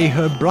fortune may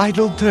her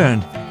bridle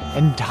turn,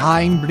 and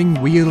time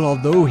bring weal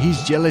although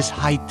his jealous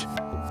height.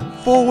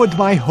 Forward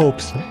my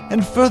hopes,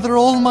 and further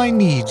all my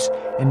needs,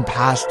 and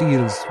past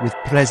ills with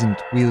present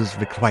wills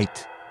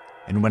requite.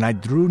 And when I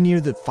drew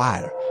near the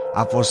fire,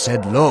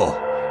 aforesaid, lo,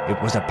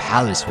 it was a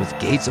palace with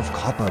gates of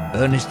copper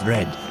burnished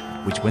red,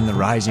 which when the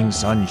rising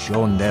sun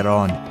shone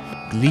thereon,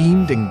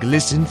 gleamed and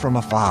glistened from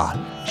afar,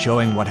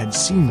 showing what had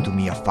seemed to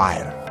me a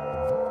fire.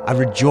 I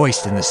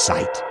rejoiced in the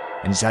sight,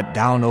 and sat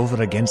down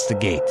over against the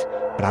gate,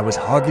 but I was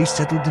hardly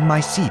settled in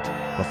my seat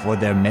before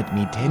there met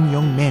me 10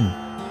 young men,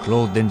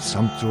 clothed in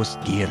sumptuous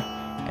gear,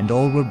 and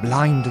all were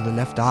blind to the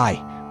left eye,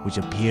 which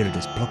appeared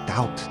as plucked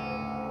out.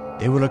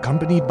 They were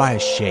accompanied by a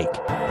sheikh,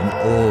 an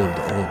old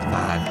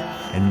man,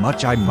 and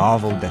much I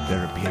marveled at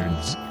their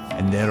appearance,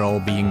 and their all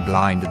being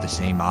blind to the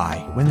same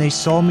eye. When they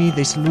saw me,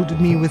 they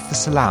saluted me with the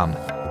salam,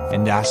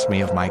 and asked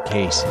me of my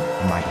case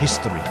and my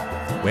history,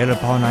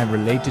 whereupon I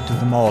related to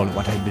them all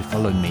what had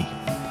befallen me,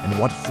 and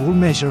what full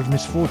measure of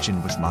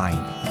misfortune was mine.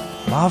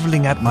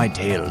 Marveling at my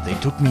tale, they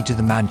took me to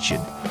the mansion,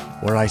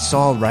 where I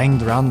saw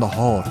ranged round the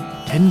hall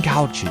 10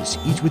 couches,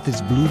 each with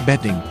its blue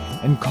bedding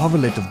and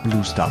coverlet of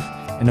blue stuff,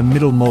 and a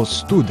middlemost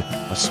stood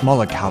a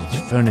smaller couch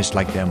furnished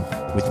like them,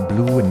 with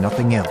blue and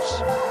nothing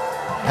else.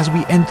 As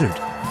we entered,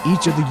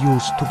 each of the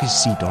youths took his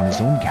seat on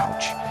his own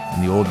couch,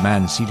 and the old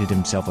man seated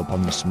himself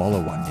upon the smaller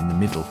one in the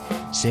middle,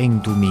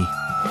 saying to me,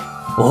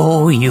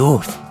 O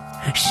youth,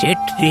 sit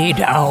thee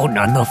down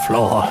on the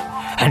floor,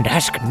 and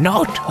ask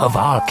naught of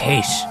our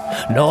case,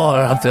 nor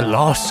of the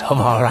loss of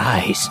our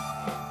eyes.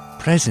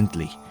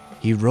 Presently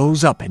he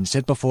rose up and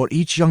set before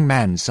each young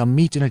man some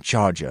meat in a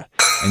charger,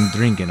 and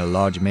drink in a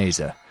large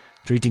mazer,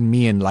 treating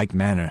me in like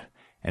manner.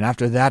 And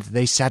after that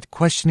they sat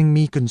questioning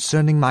me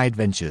concerning my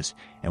adventures,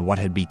 and what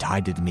had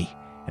betided me,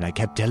 and I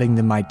kept telling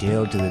them my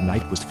tale till the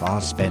night was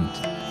far spent.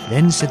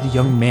 Then said the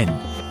young men,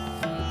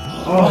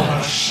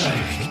 Oh,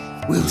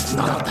 Sheikh, wilt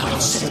not thou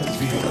set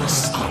before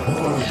us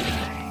our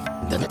order?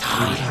 The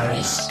time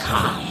is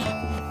come.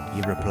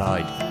 He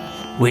replied,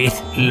 With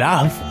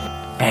love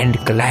and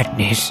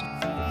gladness.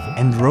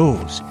 And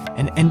rose,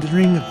 and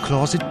entering a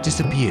closet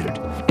disappeared,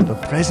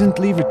 but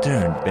presently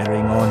returned,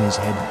 bearing on his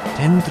head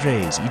 10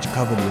 trays, each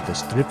covered with a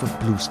strip of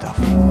blue stuff.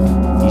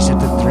 He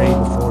set a tray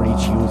before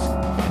each youth,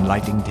 and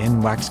lighting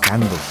 10 wax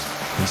candles,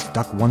 he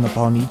stuck one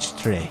upon each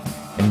tray,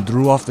 and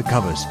drew off the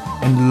covers,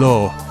 and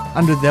lo,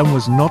 under them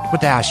was naught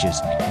but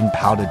ashes, and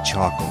powdered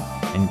charcoal,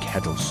 and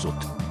kettle soot.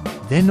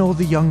 Then all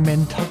the young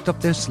men tucked up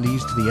their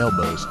sleeves to the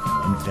elbows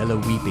and fell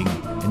a-weeping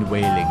and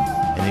wailing,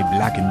 and they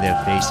blackened their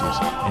faces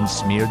and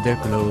smeared their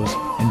clothes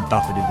and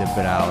buffeted their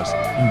brows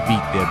and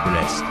beat their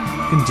breasts,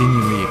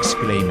 continually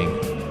exclaiming,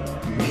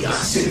 We are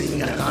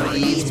sitting at our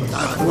ease with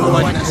our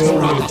blood has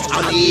brought us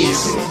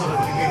unease.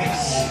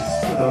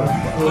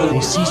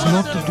 They ceased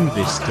not to do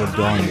this till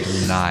dawn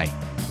drew nigh,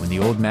 when the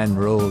old man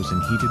rose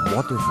and heated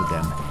water for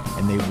them,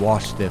 and they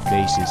washed their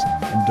faces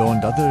and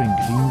donned other and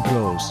clean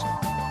clothes.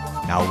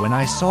 Now when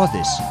I saw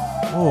this,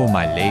 oh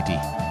my lady,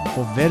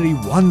 for very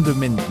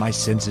wonderment my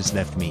senses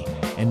left me,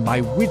 and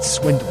my wits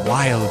went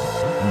wild,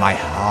 and my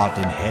heart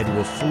and head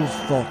were full of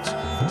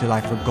thought, till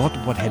I forgot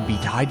what had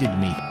betided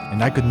me,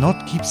 and I could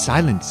not keep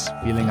silence,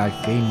 feeling I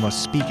fain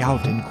must speak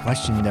out and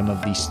question them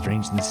of these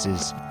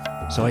strangenesses.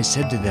 So I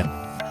said to them,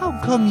 How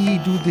come ye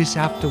do this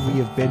after we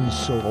have been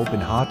so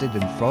open-hearted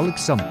and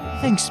frolicsome?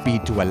 Thanks be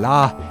to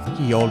Allah,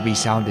 ye all be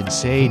sound and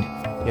sane.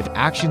 Yet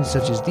actions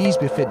such as these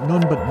befit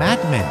none but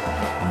madmen,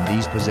 and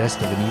these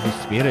possessed of an evil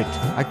spirit.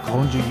 I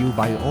conjure you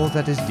by all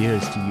that is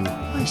dearest to you,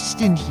 why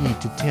stint ye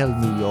to tell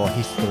me your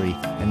history,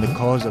 and the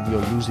cause of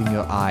your losing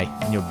your eye,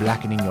 and your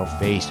blackening your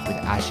face with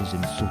ashes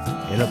and soot?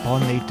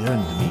 Thereupon they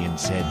turned to me and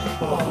said,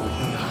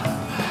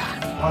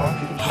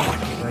 Hearken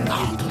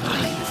not to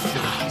thy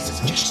fly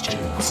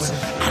suggestions,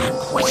 and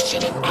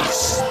questioning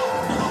us,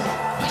 no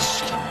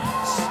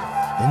questions.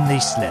 Then they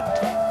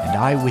slept, and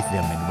I with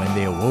them, and when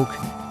they awoke,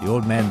 the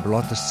old man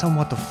brought us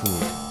somewhat of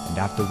food, and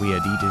after we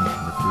had eaten,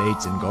 and the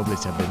plates and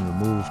goblets had been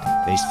removed,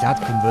 they sat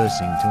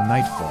conversing till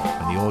nightfall,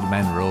 when the old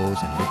man rose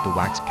and lit the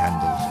wax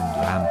candles and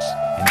lamps,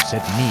 and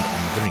set meat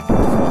and drink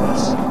before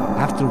us.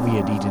 After we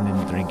had eaten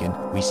and drinken,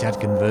 we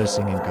sat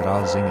conversing and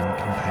carousing in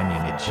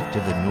companionage to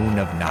the noon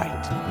of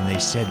night, and they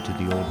said to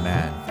the old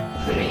man,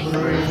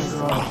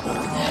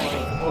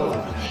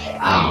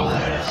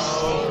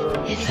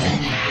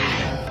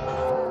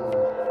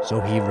 So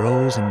he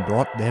rose and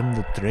brought them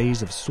the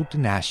trays of soot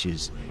and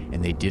ashes,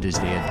 and they did as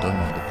they had done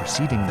on the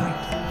preceding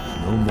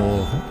night, no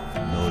more,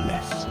 no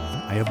less.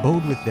 I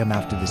abode with them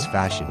after this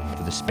fashion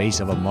for the space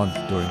of a month,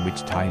 during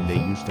which time they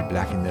used to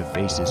blacken their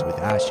faces with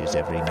ashes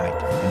every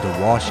night, and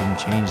to wash and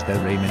change their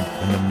raiment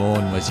when the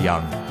morn was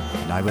young.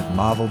 And I but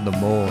marveled the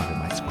more that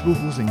my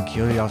scruples and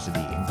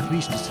curiosity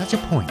increased to such a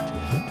point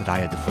that I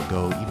had to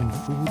forego even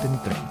food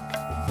and drink.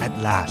 At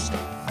last,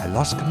 I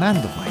lost command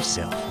of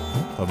myself,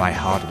 for my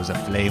heart was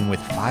aflame with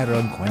fire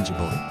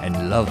unquenchable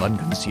and love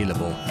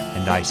unconcealable,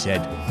 and I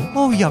said,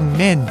 O young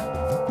men,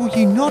 will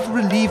ye not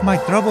relieve my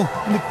trouble,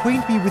 and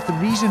acquaint me with the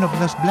reason of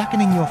thus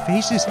blackening your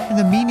faces, and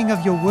the meaning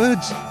of your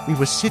words? We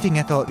were sitting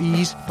at our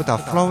ease, but our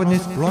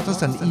frowardness brought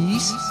us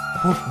unease.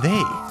 Quoth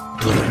they,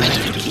 "'Twere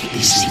better to keep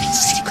these things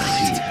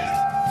secret."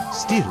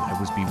 Still I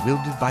was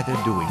bewildered by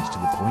their doings to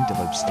the point of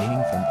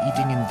abstaining from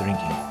eating and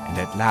drinking, and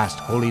at last,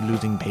 wholly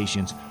losing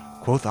patience,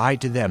 quoth I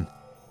to them,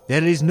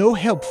 There is no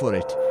help for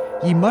it.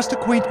 Ye must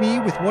acquaint me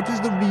with what is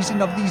the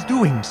reason of these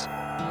doings.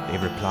 They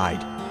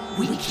replied,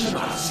 We keep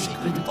our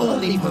secret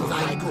only for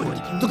thy good,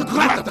 to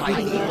gratify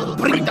thee will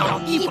bring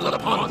down evil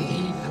upon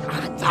thee,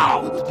 and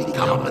thou wilt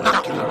become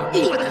monocular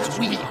even as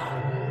we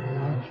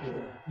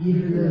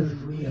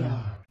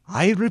are.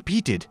 I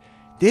repeated,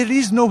 There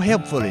is no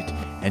help for it,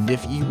 and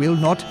if ye will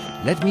not,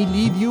 let me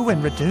leave you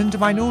and return to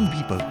mine own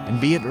people, and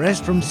be at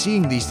rest from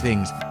seeing these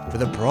things. For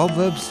the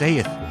proverb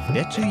saith,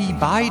 Better ye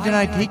bide and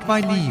I take my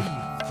leave,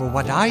 for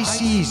what I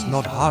seize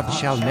not heart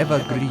shall never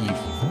grieve.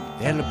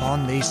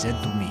 Thereupon they said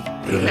to me,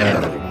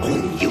 Remember,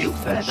 O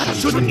youth, that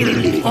should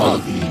ill befall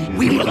thee,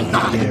 we will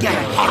not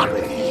again harm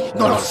thee,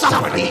 nor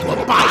suffer thee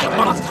to abide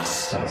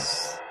amongst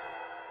us.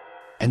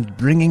 And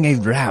bringing a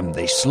ram,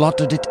 they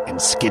slaughtered it and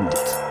skinned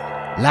it.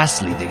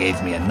 Lastly, they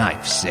gave me a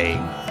knife,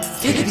 saying,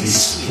 Take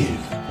this skin,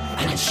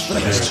 and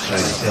stretch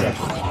thyself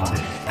upon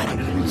it, and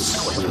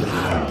loose what will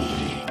harm thee.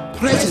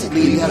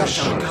 Presently there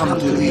shall come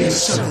to thee a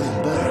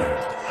certain bird,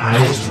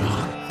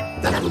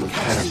 that will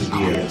cast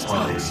thee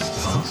upon its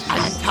tongue,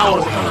 and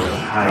tower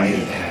high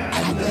in air,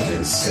 and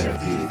then set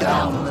thee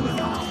down on the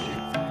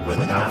mountain. When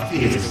thou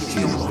fearest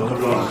he is no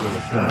longer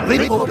found,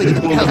 rip open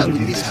the pellet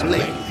with this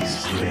blade,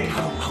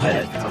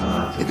 and come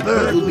out. The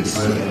bird will be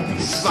seen and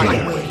fly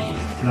away,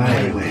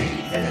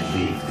 and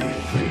leave thee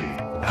free.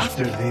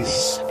 After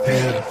this,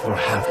 fare for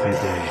half a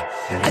day,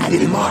 and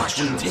in March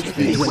will take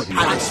thee to a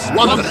palace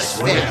wondrous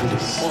fair,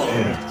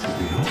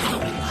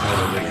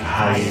 towering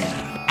high in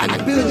air,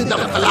 and builded of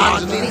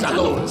palazzos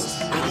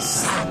aloes, and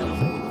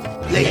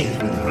sandal,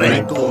 plated with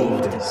red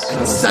gold,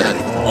 and studded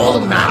with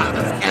all manner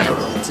of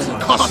emeralds and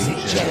costly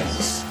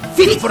gems,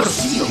 fit for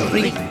sealed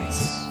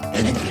rings.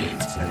 Enter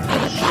it,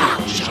 and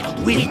thou shalt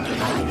win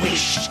thy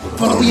wish,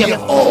 for we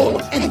have all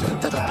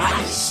entered the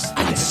palace,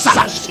 and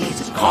such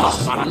is the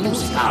cause of our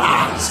losing our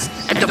eyes,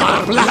 and of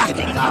our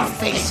blackening our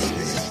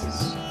faces.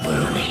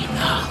 Were we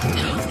now to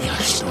tell thee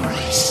our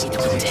stories, it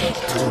would take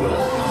too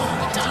long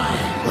a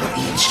time, for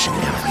each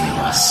and every of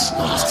us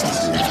lost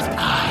his left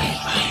eye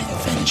by an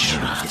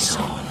adventure of his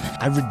own.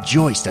 I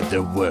rejoiced at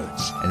their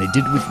words, and they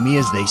did with me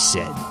as they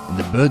said, and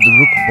the bird the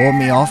rook bore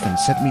me off and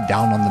set me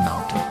down on the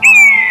mountain.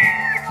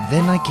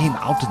 Then I came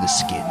out of the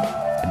skin,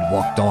 and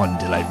walked on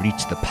till I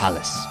reached the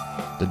palace.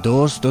 The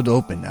door stood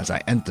open as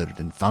I entered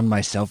and found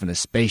myself in a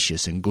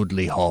spacious and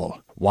goodly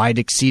hall, wide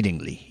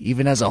exceedingly,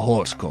 even as a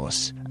horse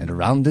course, and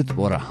around it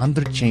were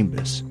 100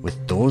 chambers,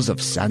 with doors of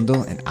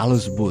sandal and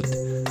aloes wood,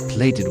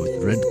 plated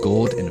with red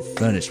gold and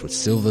furnished with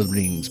silver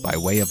rings by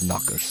way of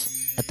knockers.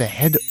 At the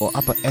head or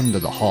upper end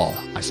of the hall,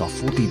 I saw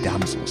 40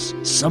 damsels,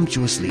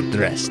 sumptuously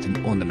dressed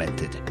and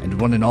ornamented, and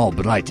one and all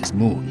bright as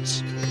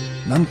moons.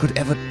 None could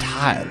ever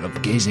tire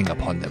of gazing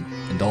upon them,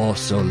 and all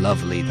so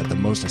lovely that the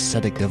most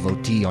ascetic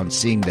devotee on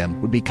seeing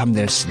them would become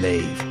their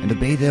slave and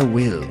obey their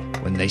will.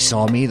 When they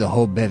saw me, the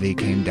whole bevy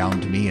came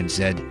down to me and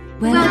said,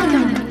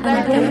 "Welcome,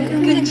 our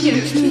good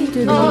chief,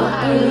 to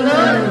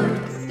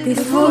our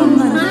This whole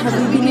month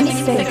have we been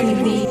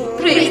expecting thee.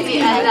 Praise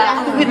be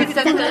Allah, who would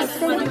accept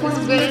us when it was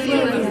worthy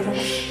of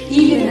us,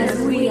 even as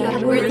we are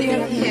worthy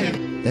of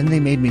him." Then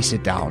they made me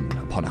sit down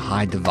upon a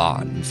high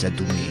divan and said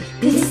to me,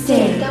 "This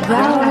day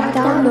thou art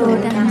our Lord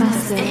and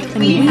Master, and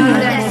we are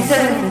thy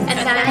servants and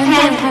thy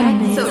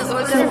handmaidens, so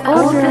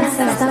order us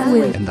as thou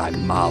wilt." And I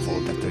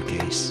marveled at their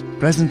case.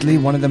 Presently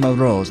one of them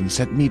arose and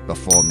set meat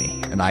before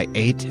me, and I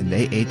ate and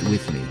they ate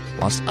with me,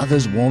 whilst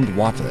others warmed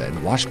water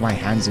and washed my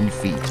hands and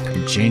feet,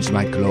 and changed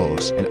my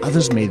clothes, and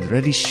others made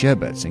ready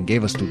sherbets and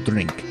gave us to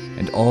drink,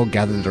 and all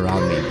gathered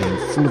around me, being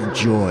full of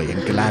joy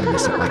and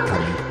gladness at my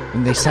coming.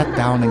 When they sat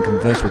down and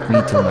conversed with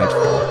me till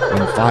nightfall,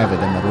 when 5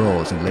 of them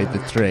arose and laid the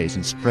trays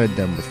and spread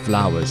them with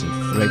flowers and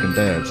fragrant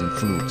herbs and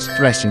fruits,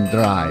 fresh and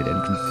dried,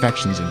 and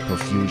confections in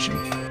profusion.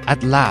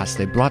 At last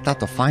they brought out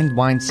the fine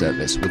wine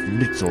service with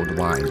rich old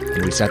wine,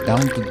 and we sat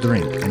down to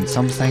drink, and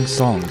some sang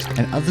songs,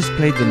 and others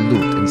played the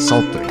lute and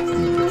psaltery,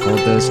 and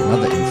recorders and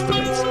other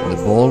instruments, and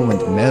the ball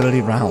went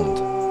merrily round.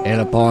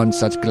 Hereupon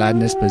such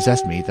gladness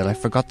possessed me that I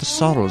forgot the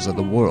sorrows of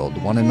the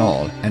world, one and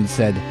all, and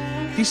said,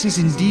 "This is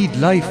indeed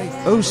life,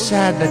 oh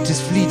sad that 'tis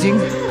fleeting."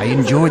 I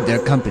enjoyed their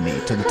company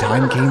till the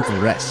time came for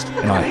rest,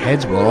 and our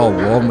heads were all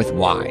warm with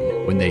wine,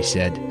 when they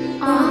said,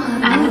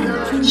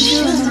 Lord,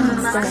 show us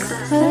amongst us,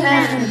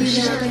 and we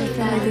shall take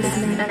this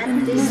night,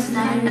 and this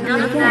night, and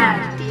on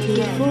that,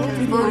 the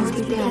forth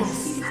we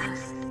pass.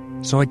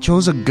 So I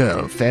chose a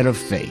girl fair of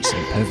face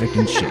and perfect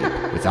in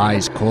shape, with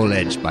eyes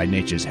coal-edged by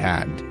nature's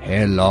hand,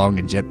 hair long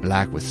and jet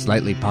black with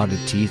slightly parted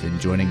teeth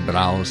and joining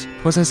brows.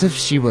 'Twas as if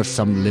she were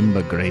some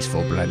limber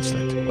graceful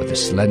branchlet, or the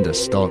slender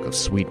stalk of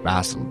sweet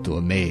basil to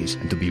amaze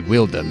and to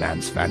bewilder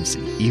man's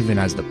fancy, even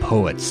as the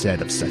poet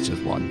said of such a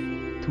one.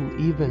 To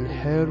even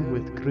hair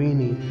with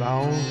greeny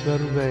boughs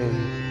therein,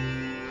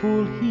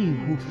 fool he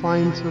who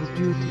finds her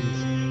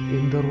beauties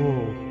in the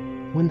roe.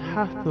 When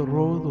hath the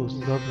roe those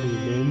lovely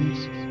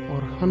limbs,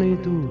 or honey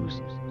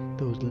dews,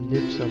 those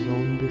lips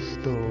alone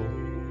bestow,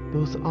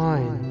 those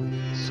eyne,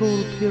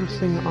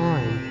 soul-piercing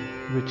eyne,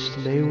 which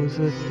slay with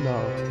its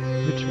love,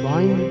 which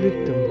bind the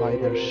victim by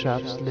their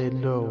shafts laid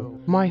low.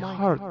 My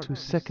heart to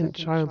second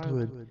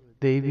childhood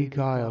they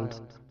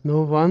beguiled,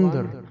 no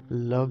wonder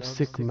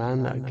love-sick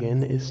man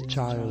again is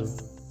child.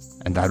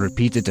 And I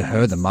repeated to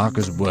her the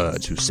marker's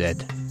words, who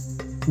said,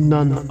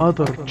 None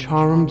other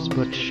charms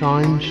but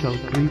shine shall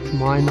greet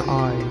mine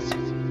eyes,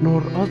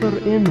 nor other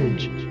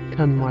image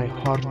can my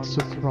heart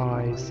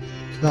surprise.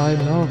 Thy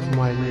love,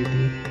 my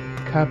lady,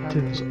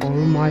 captives all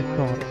my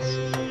thoughts,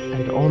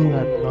 and on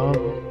that love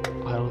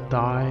I'll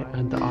die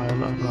and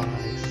I'll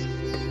arise.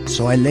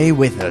 So I lay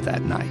with her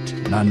that night,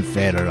 none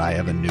fairer I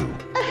ever knew.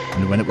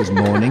 And when it was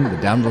morning, the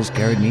damsels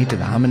carried me to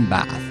the Hammam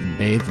bath, and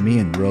bathed me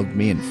and robed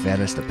me in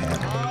fairest apparel.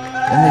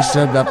 Then they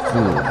served up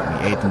food,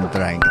 and we ate and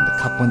drank, and the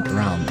cup went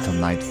round till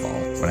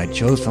nightfall, when I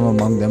chose from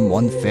among them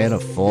one fair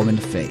of form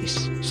and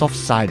face,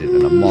 soft-sided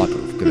and a model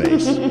of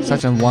grace,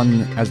 such an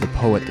one as the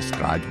poet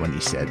described when he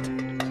said,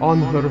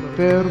 On her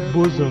fair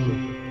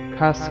bosom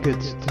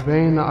caskets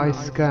twain I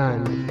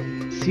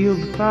scan,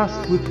 sealed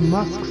fast with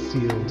musk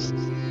seals,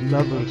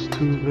 lovers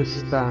to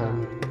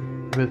withstand.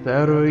 With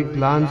arrowy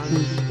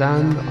glances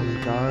stand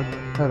on guard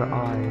her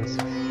eyes,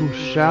 whose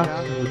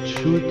shaft would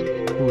shoot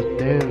who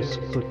dares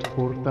put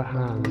forth a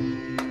hand.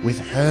 With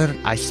her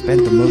I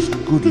spent the most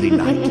goodly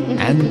night,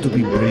 and to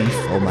be brief,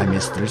 O my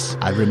mistress,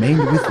 I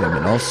remained with them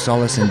in all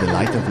solace and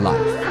delight of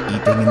life,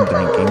 eating and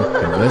drinking,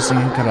 conversing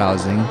and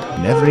carousing,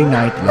 and every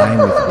night lying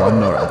with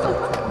one or other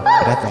of them.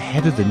 But at the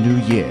head of the new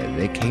year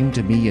they came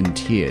to me in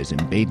tears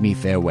and bade me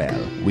farewell,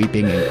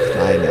 weeping and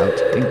crying out,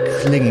 and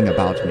clinging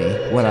about me,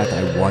 whereat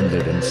I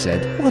wondered and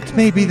said, What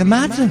may be the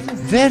matter?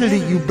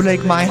 Verily you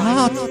break my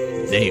heart.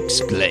 They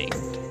exclaimed,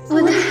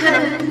 Would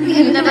heaven we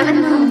have never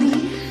known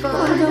thee, for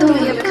although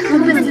we have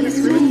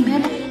companies with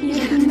men,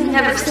 yet we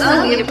never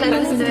saw thee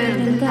pleasanter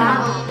than thou,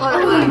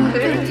 or were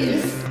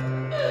courteous.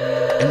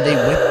 And they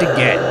wept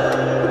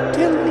again.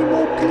 Tell me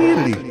more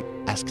clearly,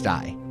 asked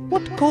I.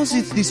 What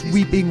causeth this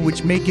weeping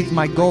which maketh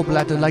my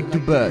gallbladder like to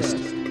burst?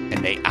 And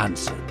they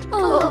answered,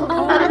 Oh,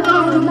 our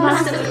noble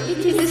master,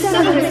 it is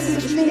sorrows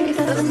which maketh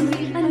us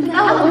weep, and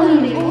thou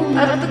only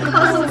art the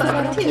cause of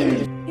our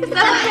tears. If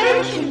thou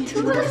hearken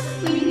to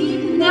us, we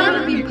need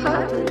never be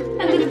parted,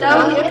 and if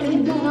thou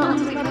hearken not,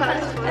 we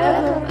part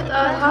forever, but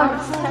our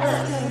hearts tell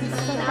us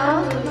that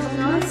thou dost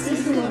not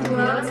cease to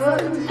our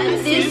word, and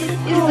this is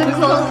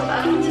cause of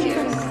our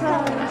tears.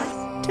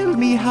 Tell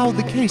me how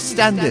the case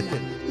standeth.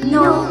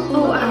 Know,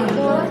 O our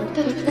Lord,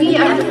 that we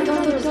are the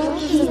daughters of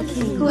kings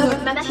who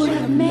have met you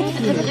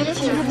and have lived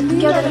here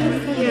together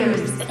for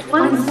years,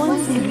 and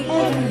once in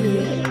every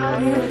year are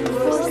here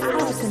forced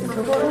absent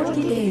for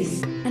 40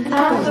 days, and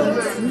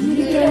afterwards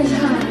we return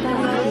home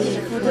by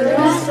year for the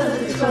rest of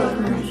the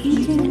 12 months,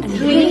 eating and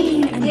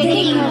drinking and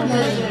taking our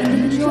pleasure and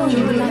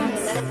enjoying life.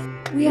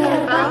 We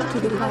are about to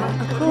depart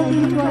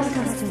according to our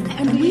custom,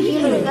 and we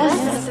fear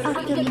lest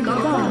after we go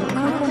gone,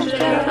 our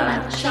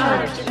contrary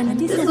charge and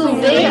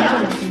disobey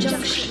our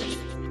injunction.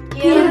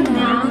 Here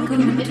now we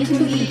commit to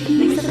the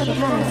keys of the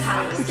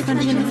palace, which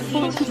contain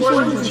 40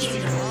 chambers,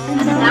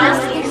 and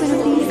now open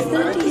these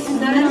 30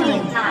 and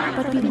 9,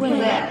 but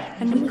beware,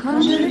 and we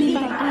conjure thee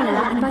by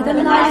Allah and by the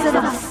lives of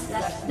us,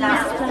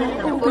 lest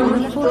thou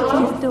open the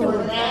 40th door,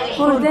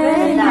 for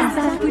therein is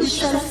that which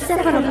shall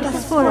separate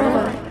us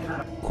forever.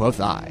 Quoth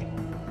I,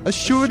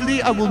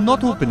 Assuredly I will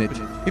not open it,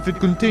 if it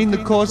contain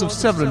the cause of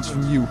severance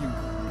from you.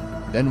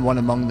 Then one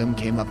among them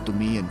came up to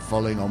me, and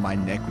falling on my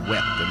neck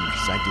wept and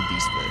recited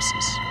these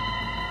verses.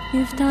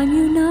 If time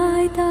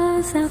unite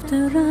us after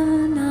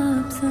an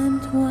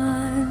absent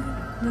while,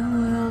 the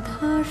world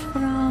harsh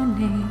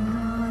frowning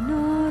on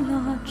our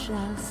lot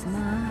shall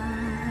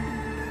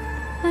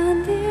smile.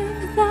 And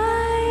if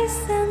thy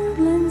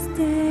semblance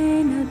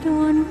deign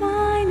adorn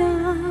mine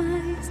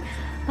eyes,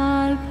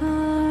 I'll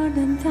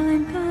pardon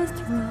time past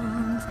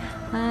wrongs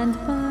and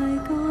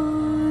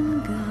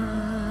bygone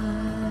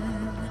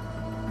guile.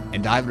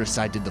 And I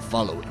recited the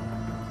following.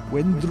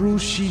 When drew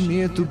she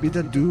near to bid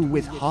adieu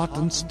with heart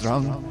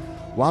unstrung,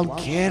 while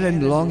care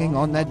and longing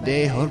on that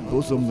day her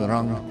bosom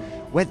wrung,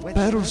 wet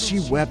pearls she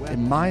wept,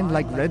 and mine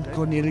like red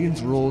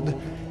cornelians rolled,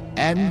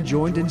 and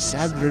joined in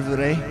sad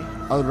reverie,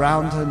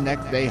 around her neck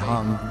they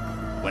hung.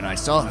 When I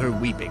saw her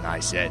weeping, I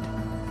said,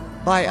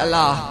 By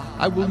Allah,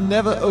 I will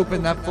never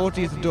open that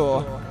 40th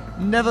door,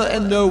 never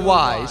and no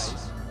wise.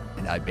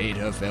 And I bade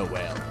her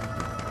farewell.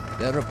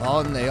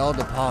 Thereupon they all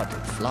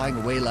departed, flying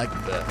away like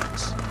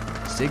birds,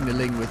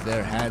 signaling with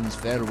their hands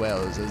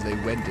farewells as they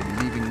went, and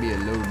leaving me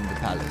alone in the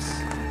palace.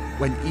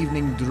 When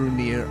evening drew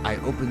near, I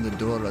opened the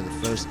door of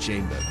the first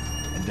chamber,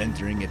 and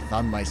entering it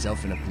found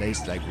myself in a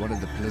place like one of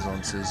the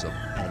pleasaunces of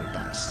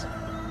paradise.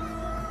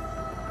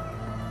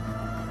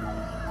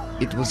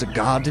 It was a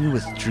garden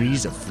with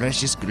trees of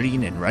freshest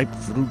green and ripe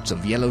fruits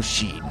of yellow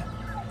sheen,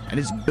 and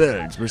its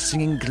birds were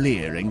singing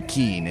clear and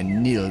keen,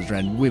 and Nils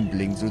ran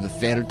wimpling through the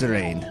fair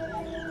terrain.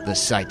 The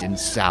sight and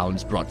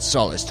sounds brought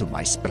solace to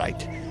my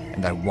sprite,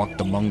 and I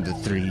walked among the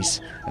trees,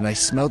 and I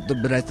smelt the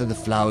breath of the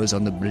flowers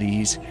on the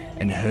breeze,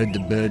 and heard the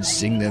birds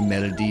sing their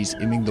melodies,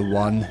 hymning the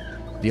one,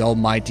 the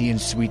almighty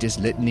and sweetest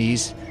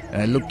litanies,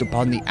 and I looked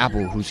upon the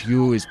apple whose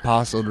hue is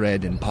parcel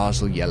red and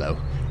parcel yellow,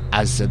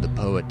 as said the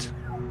poet.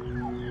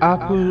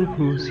 Apple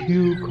whose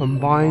hue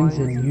combines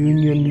in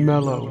union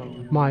mellow,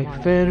 my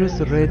fairest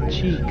red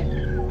cheek,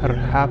 her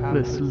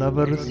hapless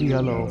lover's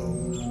yellow.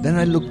 Then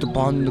I looked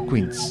upon the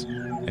quince,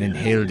 and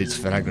inhaled its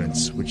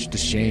fragrance, which to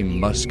shame,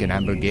 musk, and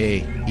amber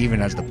gay,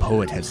 even as the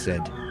poet has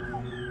said.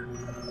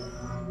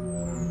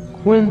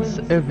 Whence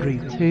every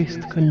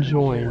taste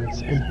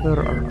conjoins, in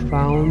her are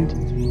found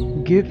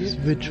gifts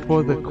which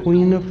for the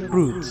queen of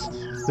fruits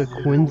the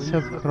quince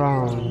have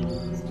crowned.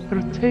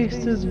 Her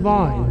taste is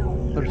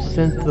wine, her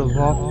scent the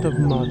waft of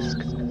musk,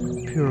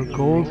 pure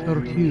gold her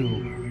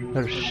hue,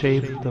 her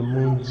shape the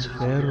moon's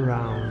fair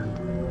round.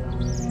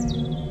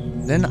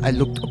 Then I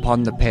looked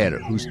upon the pear,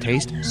 whose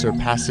taste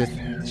surpasseth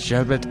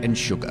sherbet and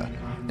sugar,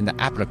 and the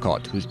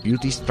apricot, whose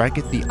beauty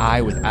striketh the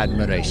eye with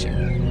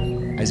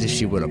admiration, as if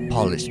she were a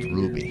polished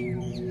ruby.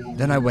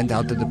 Then I went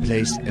out of the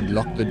place, and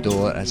locked the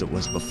door as it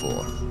was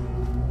before.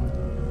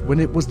 When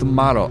it was the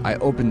morrow, I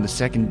opened the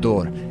second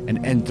door,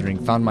 and entering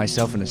found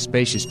myself in a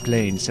spacious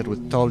plain set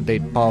with tall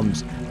date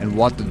palms, and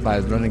watered by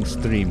a running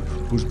stream,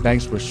 whose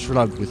banks were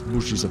shrugged with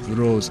bushes of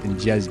rose and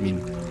jasmine,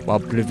 while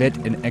privet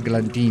and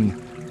eglantine,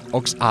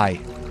 ox-eye,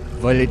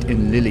 violet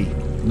and lily,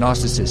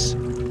 narcissus,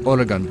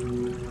 oregon,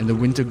 and the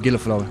winter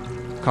gilliflower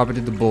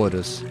carpeted the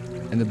borders,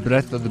 and the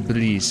breath of the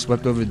breeze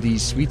swept over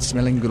these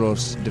sweet-smelling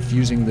growths,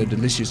 diffusing their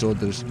delicious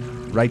odors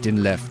right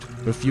and left,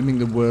 perfuming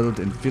the world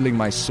and filling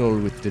my soul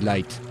with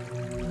delight.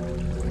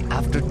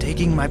 After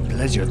taking my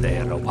pleasure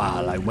there a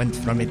while, I went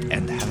from it,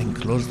 and having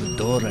closed the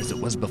door as it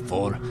was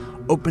before,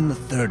 opened the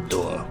third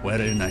door,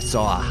 wherein I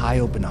saw a high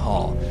open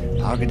hall,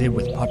 targeted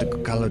with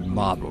particle-colored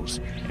marbles,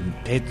 and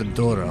paid the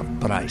door of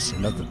price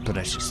and other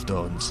precious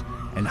stones,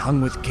 and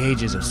hung with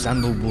cages of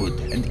sandalwood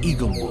and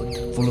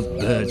eaglewood, full of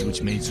birds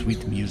which made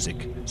sweet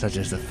music, such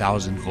as the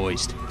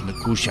thousand-voiced, and the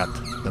cushat,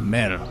 the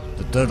mer,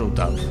 the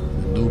turtle-dove,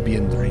 the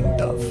Nubian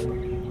ring-dove.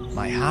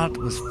 My heart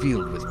was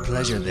filled with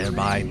pleasure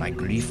thereby, my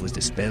grief was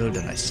dispelled,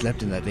 and I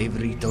slept in that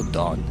reverie till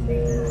dawn.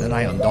 Then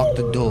I unlocked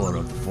the door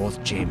of the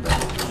fourth chamber,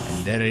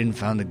 and therein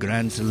found a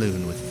grand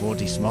saloon with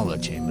 40 smaller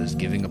chambers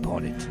giving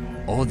upon it.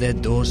 All their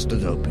doors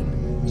stood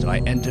open, So I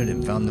entered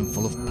and found them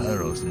full of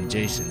pearls and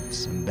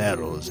jacinths and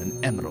beryls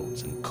and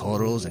emeralds and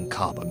corals and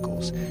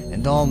carbuncles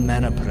and all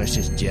manner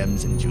precious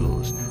gems and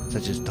jewels,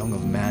 such as tongue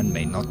of man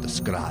may not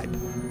describe.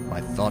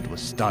 My thought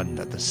was stunned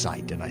at the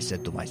sight, and I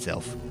said to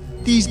myself,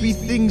 These be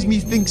things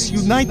methinks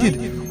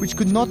united, which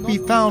could not be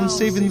found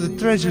save in the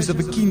treasures of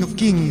a king of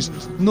kings,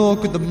 nor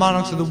could the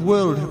monarchs of the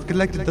world have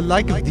collected the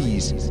like of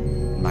these.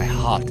 My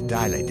heart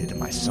dilated and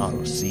my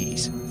sorrow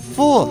seized.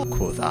 For,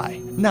 quoth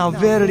I, now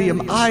verily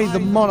am I the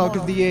monarch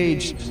of the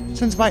age,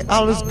 since by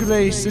Allah's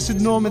grace this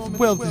enormous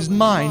wealth is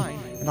mine,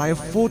 and I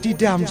have 40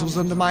 damsels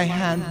under my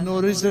hand,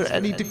 nor is there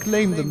any to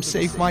claim them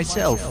save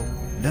myself.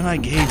 Then I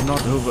gave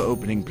not over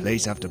opening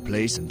place after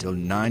place until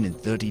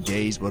 39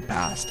 days were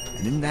past,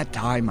 and in that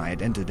time I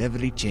had entered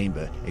every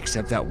chamber,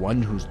 except that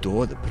one whose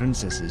door the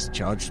princesses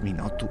charged me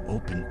not to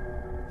open.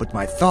 But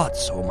my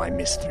thoughts, O my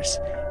mistress,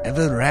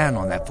 ever ran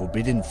on that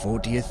forbidden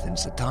 40th, and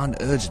Satan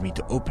urged me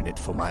to open it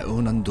for my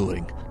own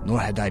undoing, nor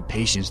had I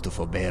patience to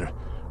forbear,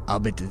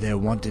 albeit there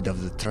wanted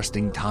of the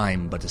trusting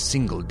time but a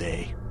single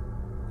day.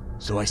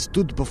 So I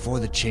stood before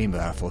the chamber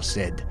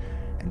aforesaid,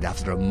 and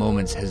after a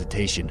moment's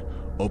hesitation,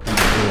 opened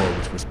the door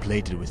which was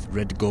plated with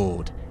red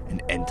gold,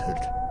 and entered.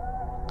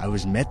 I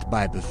was met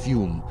by a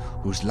perfume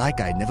whose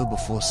like I never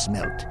before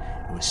smelt.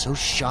 It was so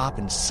sharp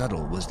and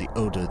subtle was the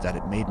odor that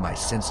it made my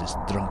senses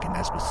drunken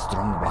as with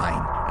strong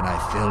wine, and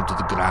I fell to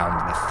the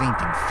ground in a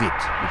fainting fit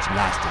which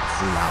lasted a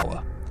full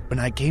hour. When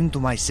I came to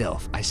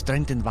myself, I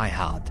strengthened my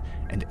heart,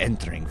 and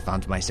entering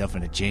found myself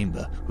in a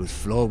chamber whose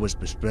floor was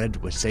bespread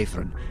with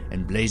saffron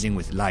and blazing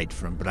with light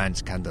from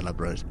bronze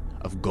candelabras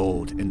of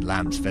gold and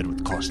lamps fed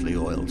with costly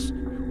oils,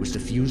 which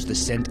diffused the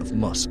scent of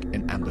musk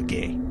and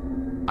ambergris.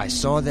 I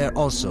saw there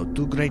also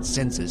 2 great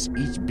censers,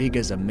 each big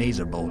as a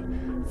mazer bowl,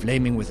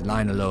 flaming with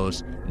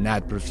linaloes,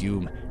 nard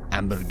perfume,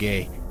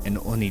 ambergris, and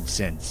onyd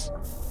scents,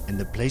 and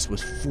the place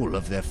was full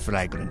of their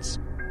fragrance.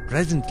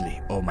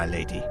 Presently, O my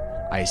lady,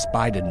 I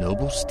espied a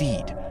noble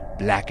steed,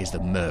 black as the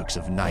murks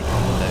of night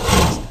on their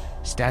chest,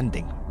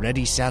 standing,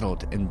 ready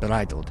saddled and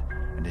bridled,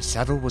 and the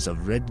saddle was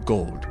of red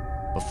gold,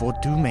 before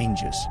 2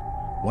 mangers,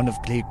 one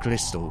of clear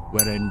crystal,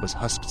 wherein was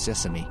husked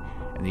sesame,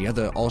 and the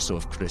other also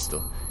of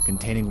crystal,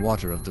 containing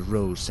water of the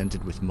rose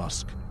scented with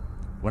musk.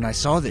 When I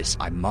saw this,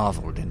 I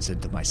marveled and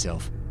said to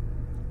myself,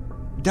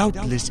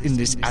 Doubtless in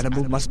this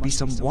animal must be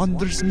some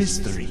wondrous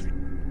mystery.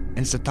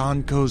 And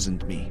Satan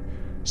cozened me,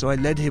 so I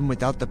led him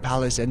without the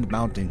palace and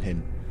mounted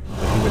him,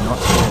 but he would not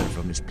stir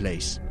from his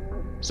place.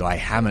 So I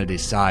hammered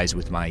his sides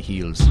with my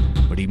heels,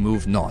 but he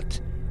moved not,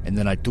 and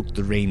then I took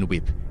the rein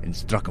whip and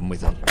struck him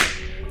with it.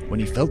 When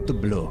he felt the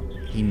blow,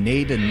 he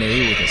neighed a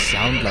neigh with a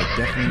sound like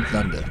deafening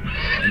thunder,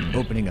 and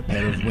opening a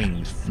pair of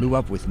wings, flew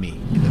up with me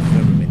in the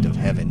firmament of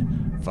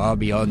heaven, far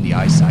beyond the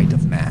eyesight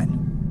of man.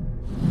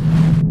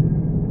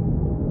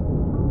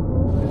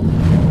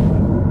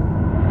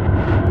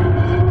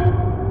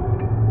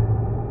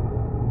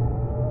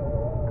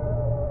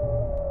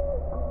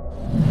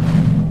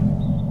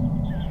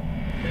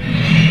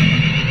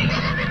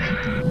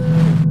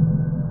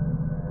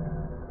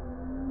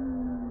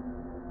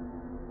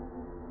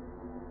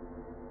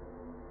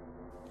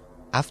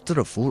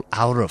 After a full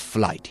hour of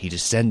flight, he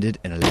descended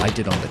and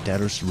alighted on the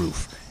terrace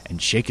roof,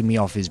 and shaking me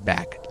off his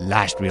back,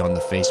 lashed me on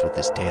the face with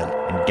his tail,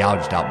 and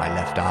gouged out my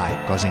left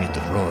eye, causing it to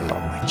roll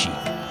along my cheek.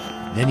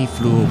 Then he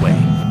flew away.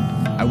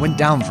 I went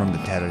down from the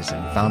terrace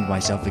and found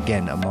myself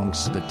again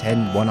amongst the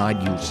 10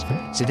 one-eyed youths,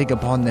 sitting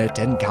upon their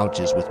 10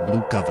 couches with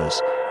blue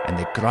covers, and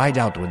they cried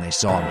out when they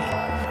saw me.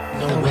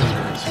 No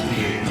welcome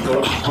to you,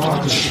 your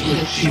heart is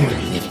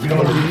cheering if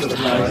your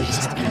little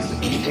lives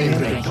and the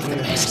errand of the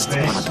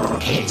best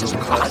brocades of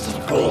cloth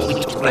of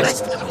gold to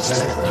rest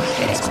themselves on the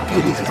heads of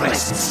beautiful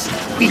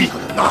breasts. We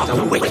could not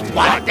await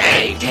one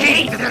day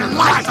came to the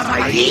light of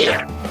my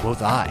ear.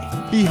 Quoth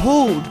I,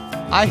 Behold,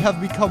 I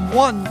have become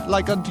one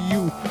like unto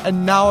you,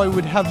 and now I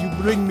would have you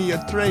bring me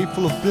a tray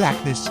full of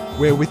blackness,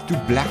 wherewith to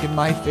blacken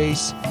my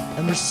face,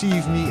 and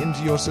receive me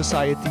into your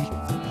society.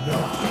 No,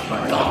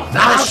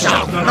 thou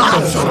shalt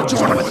not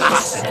sojourn with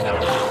us.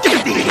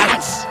 Give thee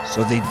hence.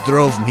 So they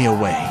drove me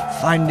away.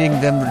 Finding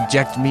them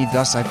reject me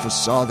thus, I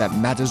foresaw that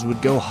matters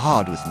would go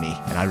hard with me,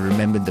 and I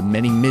remembered the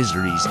many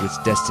miseries which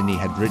destiny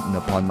had written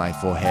upon my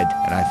forehead,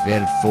 and I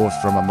fared forth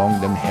from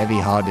among them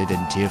heavy-hearted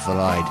and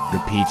tearful-eyed,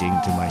 repeating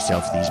to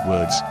myself these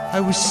words.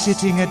 I was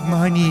sitting at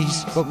mine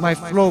ease, but my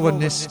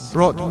frowardness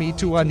brought me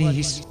to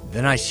unease.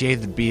 Then I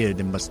shaved the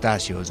beard and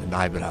mustachios and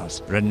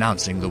eyebrows,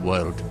 renouncing the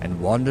world, and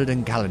wandered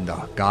in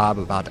Kalandar, garb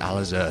about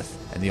Allah's earth.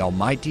 And the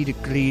Almighty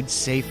decreed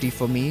safety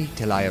for me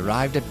till I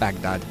arrived at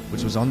Baghdad,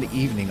 which was on the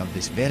evening of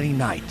this very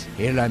night.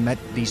 Here I met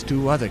these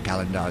 2 other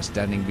Kalandars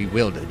standing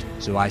bewildered,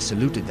 so I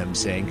saluted them,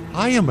 saying,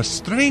 I am a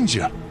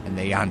stranger. And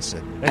they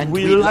answered, And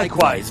we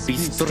likewise be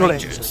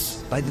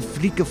strangers. By the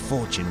freak of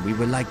fortune we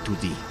were like to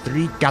thee,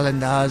 3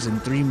 Kalandars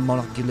and 3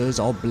 monoculars,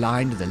 all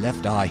blind of the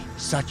left eye.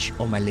 Such,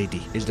 O my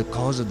lady, is the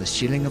cause of the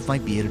shilling of my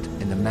beard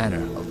and the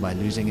manner of my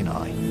losing an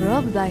eye.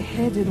 Rub thy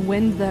head and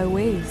wend thy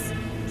ways,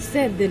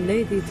 said the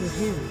lady to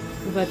him.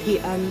 but he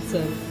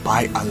answered,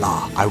 By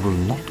Allah, I will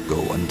not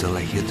go until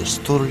I hear the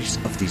stories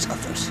of these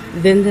others.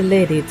 Then the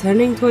lady,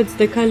 turning towards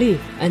the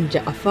Caliph and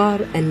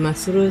Ja'far and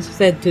Masrur,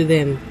 said to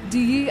them, Do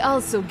ye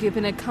also give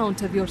an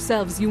account of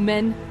yourselves, you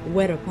men?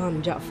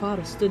 Whereupon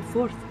Ja'far stood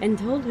forth and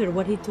told her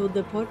what he told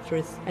the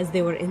portress as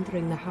they were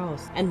entering the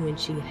house. And when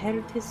she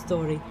heard his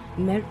story,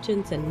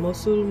 merchants and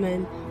Mosul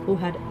men who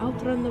had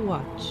outrun the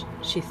watch,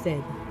 she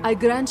said, I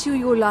grant you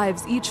your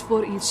lives each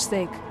for each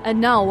sake,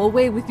 and now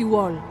away with you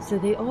all. So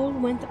they all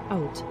went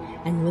out,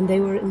 and when they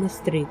were in the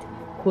street,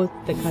 quoth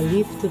the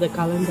Caliph to the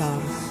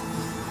Kalandar,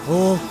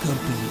 O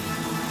company,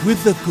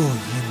 whither go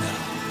ye now?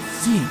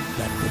 See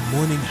that the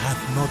morning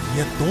hath not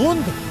yet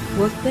dawned.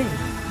 Quoth they,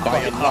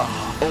 By Allah,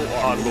 O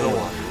our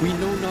Lord, we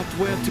know not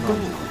where to go.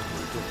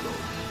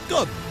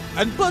 Come,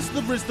 and pass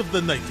the rest of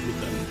the night with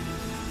them.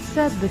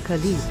 said the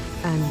Caliph,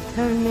 and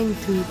turning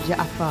to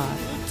Ja'far,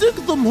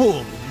 Take them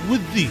home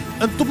with thee,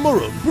 and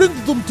tomorrow bring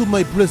them to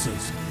my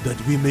presence, that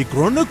we may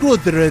chronicle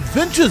their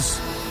adventures.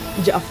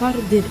 Ja'far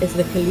did as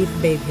the Caliph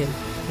bade him,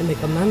 and the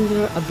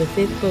commander of the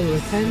faithful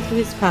returned to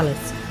his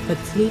palace, but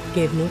sleep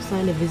gave no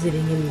sign of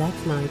visiting him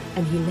that night,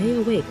 and he lay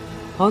awake,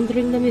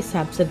 pondering the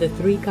mishaps of the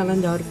 3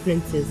 Kalandar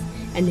princes,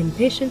 and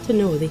impatient to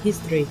know the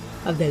history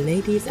of the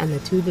ladies and the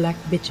 2 black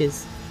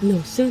bitches. No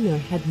sooner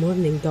had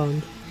morning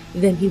dawned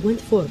than he went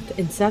forth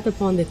and sat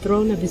upon the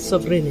throne of his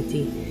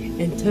sovereignty,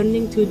 and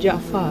turning to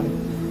Ja'far,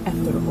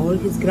 after all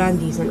his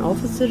grandees and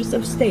officers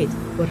of state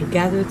were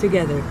gathered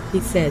together, he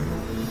said,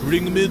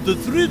 Bring me the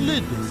 3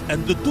 ladies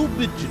and the 2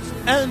 bitches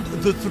and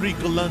the 3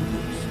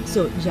 Kalandars.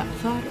 So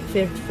Ja'far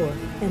fared forth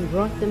and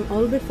brought them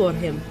all before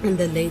him, and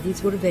the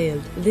ladies were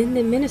veiled. Then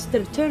the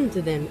minister turned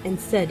to them and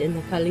said in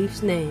the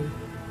Caliph's name,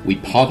 We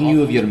pardon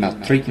you of your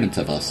maltreatment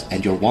of us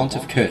and your want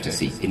of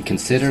courtesy in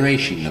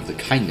consideration of the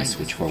kindness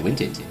which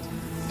forewent it,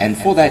 and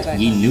for that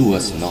ye knew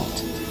us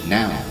not.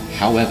 Now,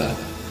 however,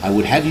 I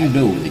would have you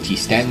know that ye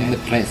stand in the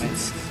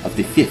presence of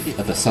the 5th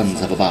of the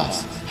sons of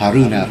Abbas,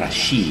 Harun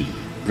al-Rashid,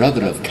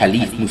 brother of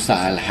Caliph Musa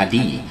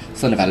al-Hadi,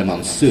 son of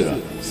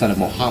al-Mansur, son of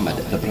Muhammad,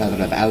 the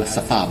brother of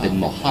al-Safa bin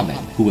Muhammad,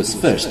 who was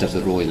first of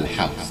the royal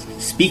house.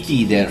 Speak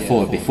ye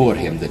therefore before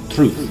him the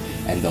truth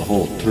and the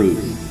whole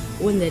truth.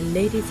 When the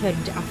ladies heard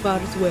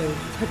Ja'far's word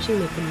touching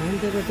the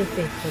commander of the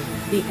faithful,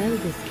 the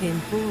eldest came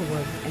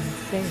forward and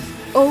said,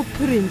 O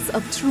Prince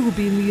of true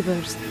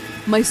believers,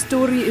 my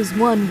story is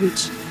one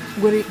which,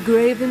 were it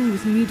graven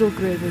with needle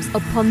gravers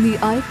upon the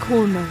eye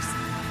corners,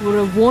 were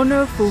a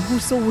warner for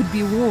whoso would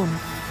be warned,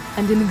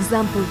 and an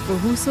example for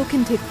whoso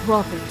can take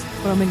profit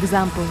from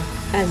example.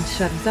 And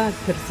Shahrazad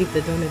perceived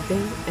the dawn of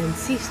day and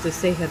ceased to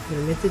say her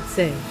permitted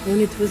say. When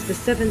it was the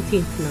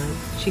 17th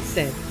night, she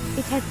said,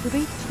 It hath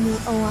reached me,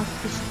 O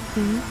auspicious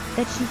King,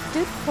 that she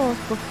stood forth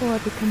before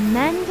the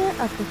commander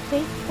of the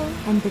faithful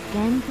and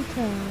began to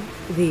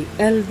tell The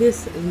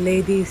Eldest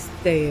Lady's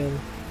Tale.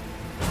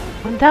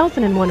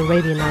 1001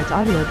 Arabian Nights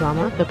audio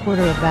drama, The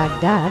Porter of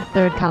Baghdad,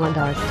 Third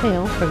Kalandar's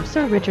Tale, from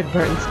Sir Richard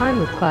Burton's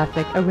timeless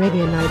classic,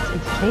 Arabian Nights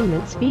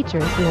Entertainments,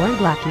 features Lauren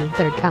Blackie,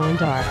 Third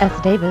Kalandar, S.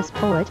 Davis,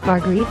 poet,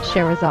 Marguerite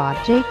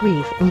Sherazade, Jake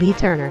Reese, Lee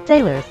Turner,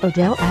 sailors,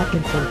 Odell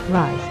Atkinson,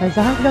 Rise,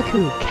 Hazard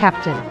Lakou,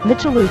 Captain,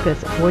 Mitchell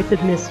Lucas, Voice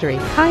of Mystery,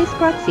 Kai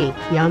Sprutzi,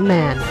 Young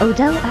Man,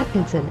 Odell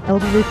Atkinson,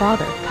 Elderly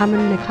Father,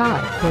 Kamen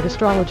Nakai, Court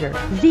Astrologer,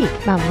 Zeke,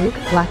 Mamluk,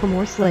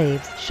 Blackamoor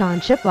Slaves, Sean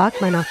Chiplock,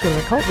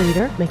 Monocular Cult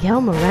Leader, Miguel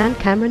Moran,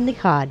 Cameron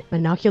Nikad,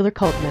 Monocular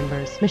Cult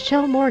Members,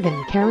 Michelle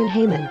Morgan, Karen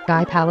Heyman,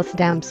 Guy Palace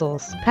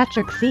Damsels,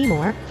 Patrick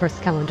Seymour,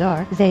 First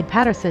Kalandar, Zaid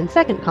Patterson,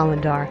 Second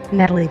Kalandar,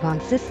 Natalie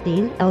Von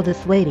Sistine,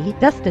 Eldest Lady,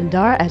 Dustin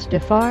Dar as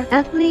Jafar,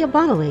 Anthony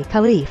Abonali,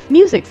 Caliph.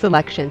 Music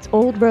selections,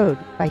 Old Road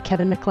by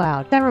Kevin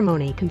MacLeod,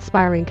 Ceremony,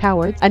 Conspiring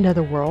Cowards,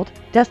 Another World,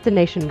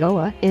 Destination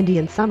Goa,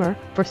 Indian Summer,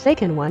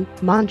 Forsaken One,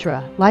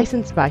 Mantra,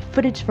 licensed by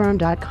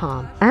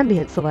FootageFirm.com.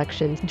 Ambient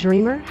selections,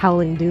 Dreamer,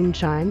 Howling Doom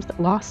Chimes,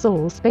 Lost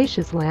Souls,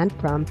 Spacious Land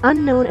from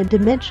Unknown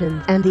Dimensions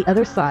and the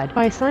Other Side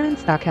by Simon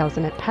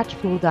Stockhausen at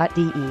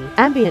patchpool.de.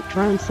 Ambient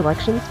drone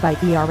selections by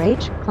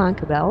ERH,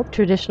 Clankabel,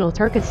 traditional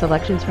Turkish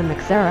selections from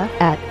Mixera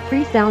at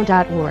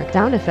freesound.org.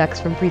 Sound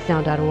effects from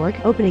freesound.org,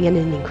 opening and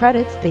ending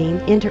credits,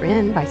 theme, Enter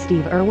In by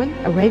Steve Irwin,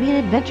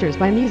 Arabian Adventures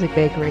by Music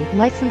Bakery,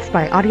 licensed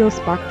by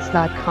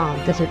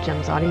Audiosparks.com. Desert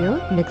Gems Audio,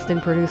 mixed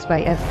and produced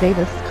by S.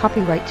 Davis,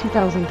 copyright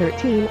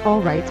 2013,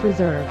 all rights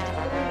reserved.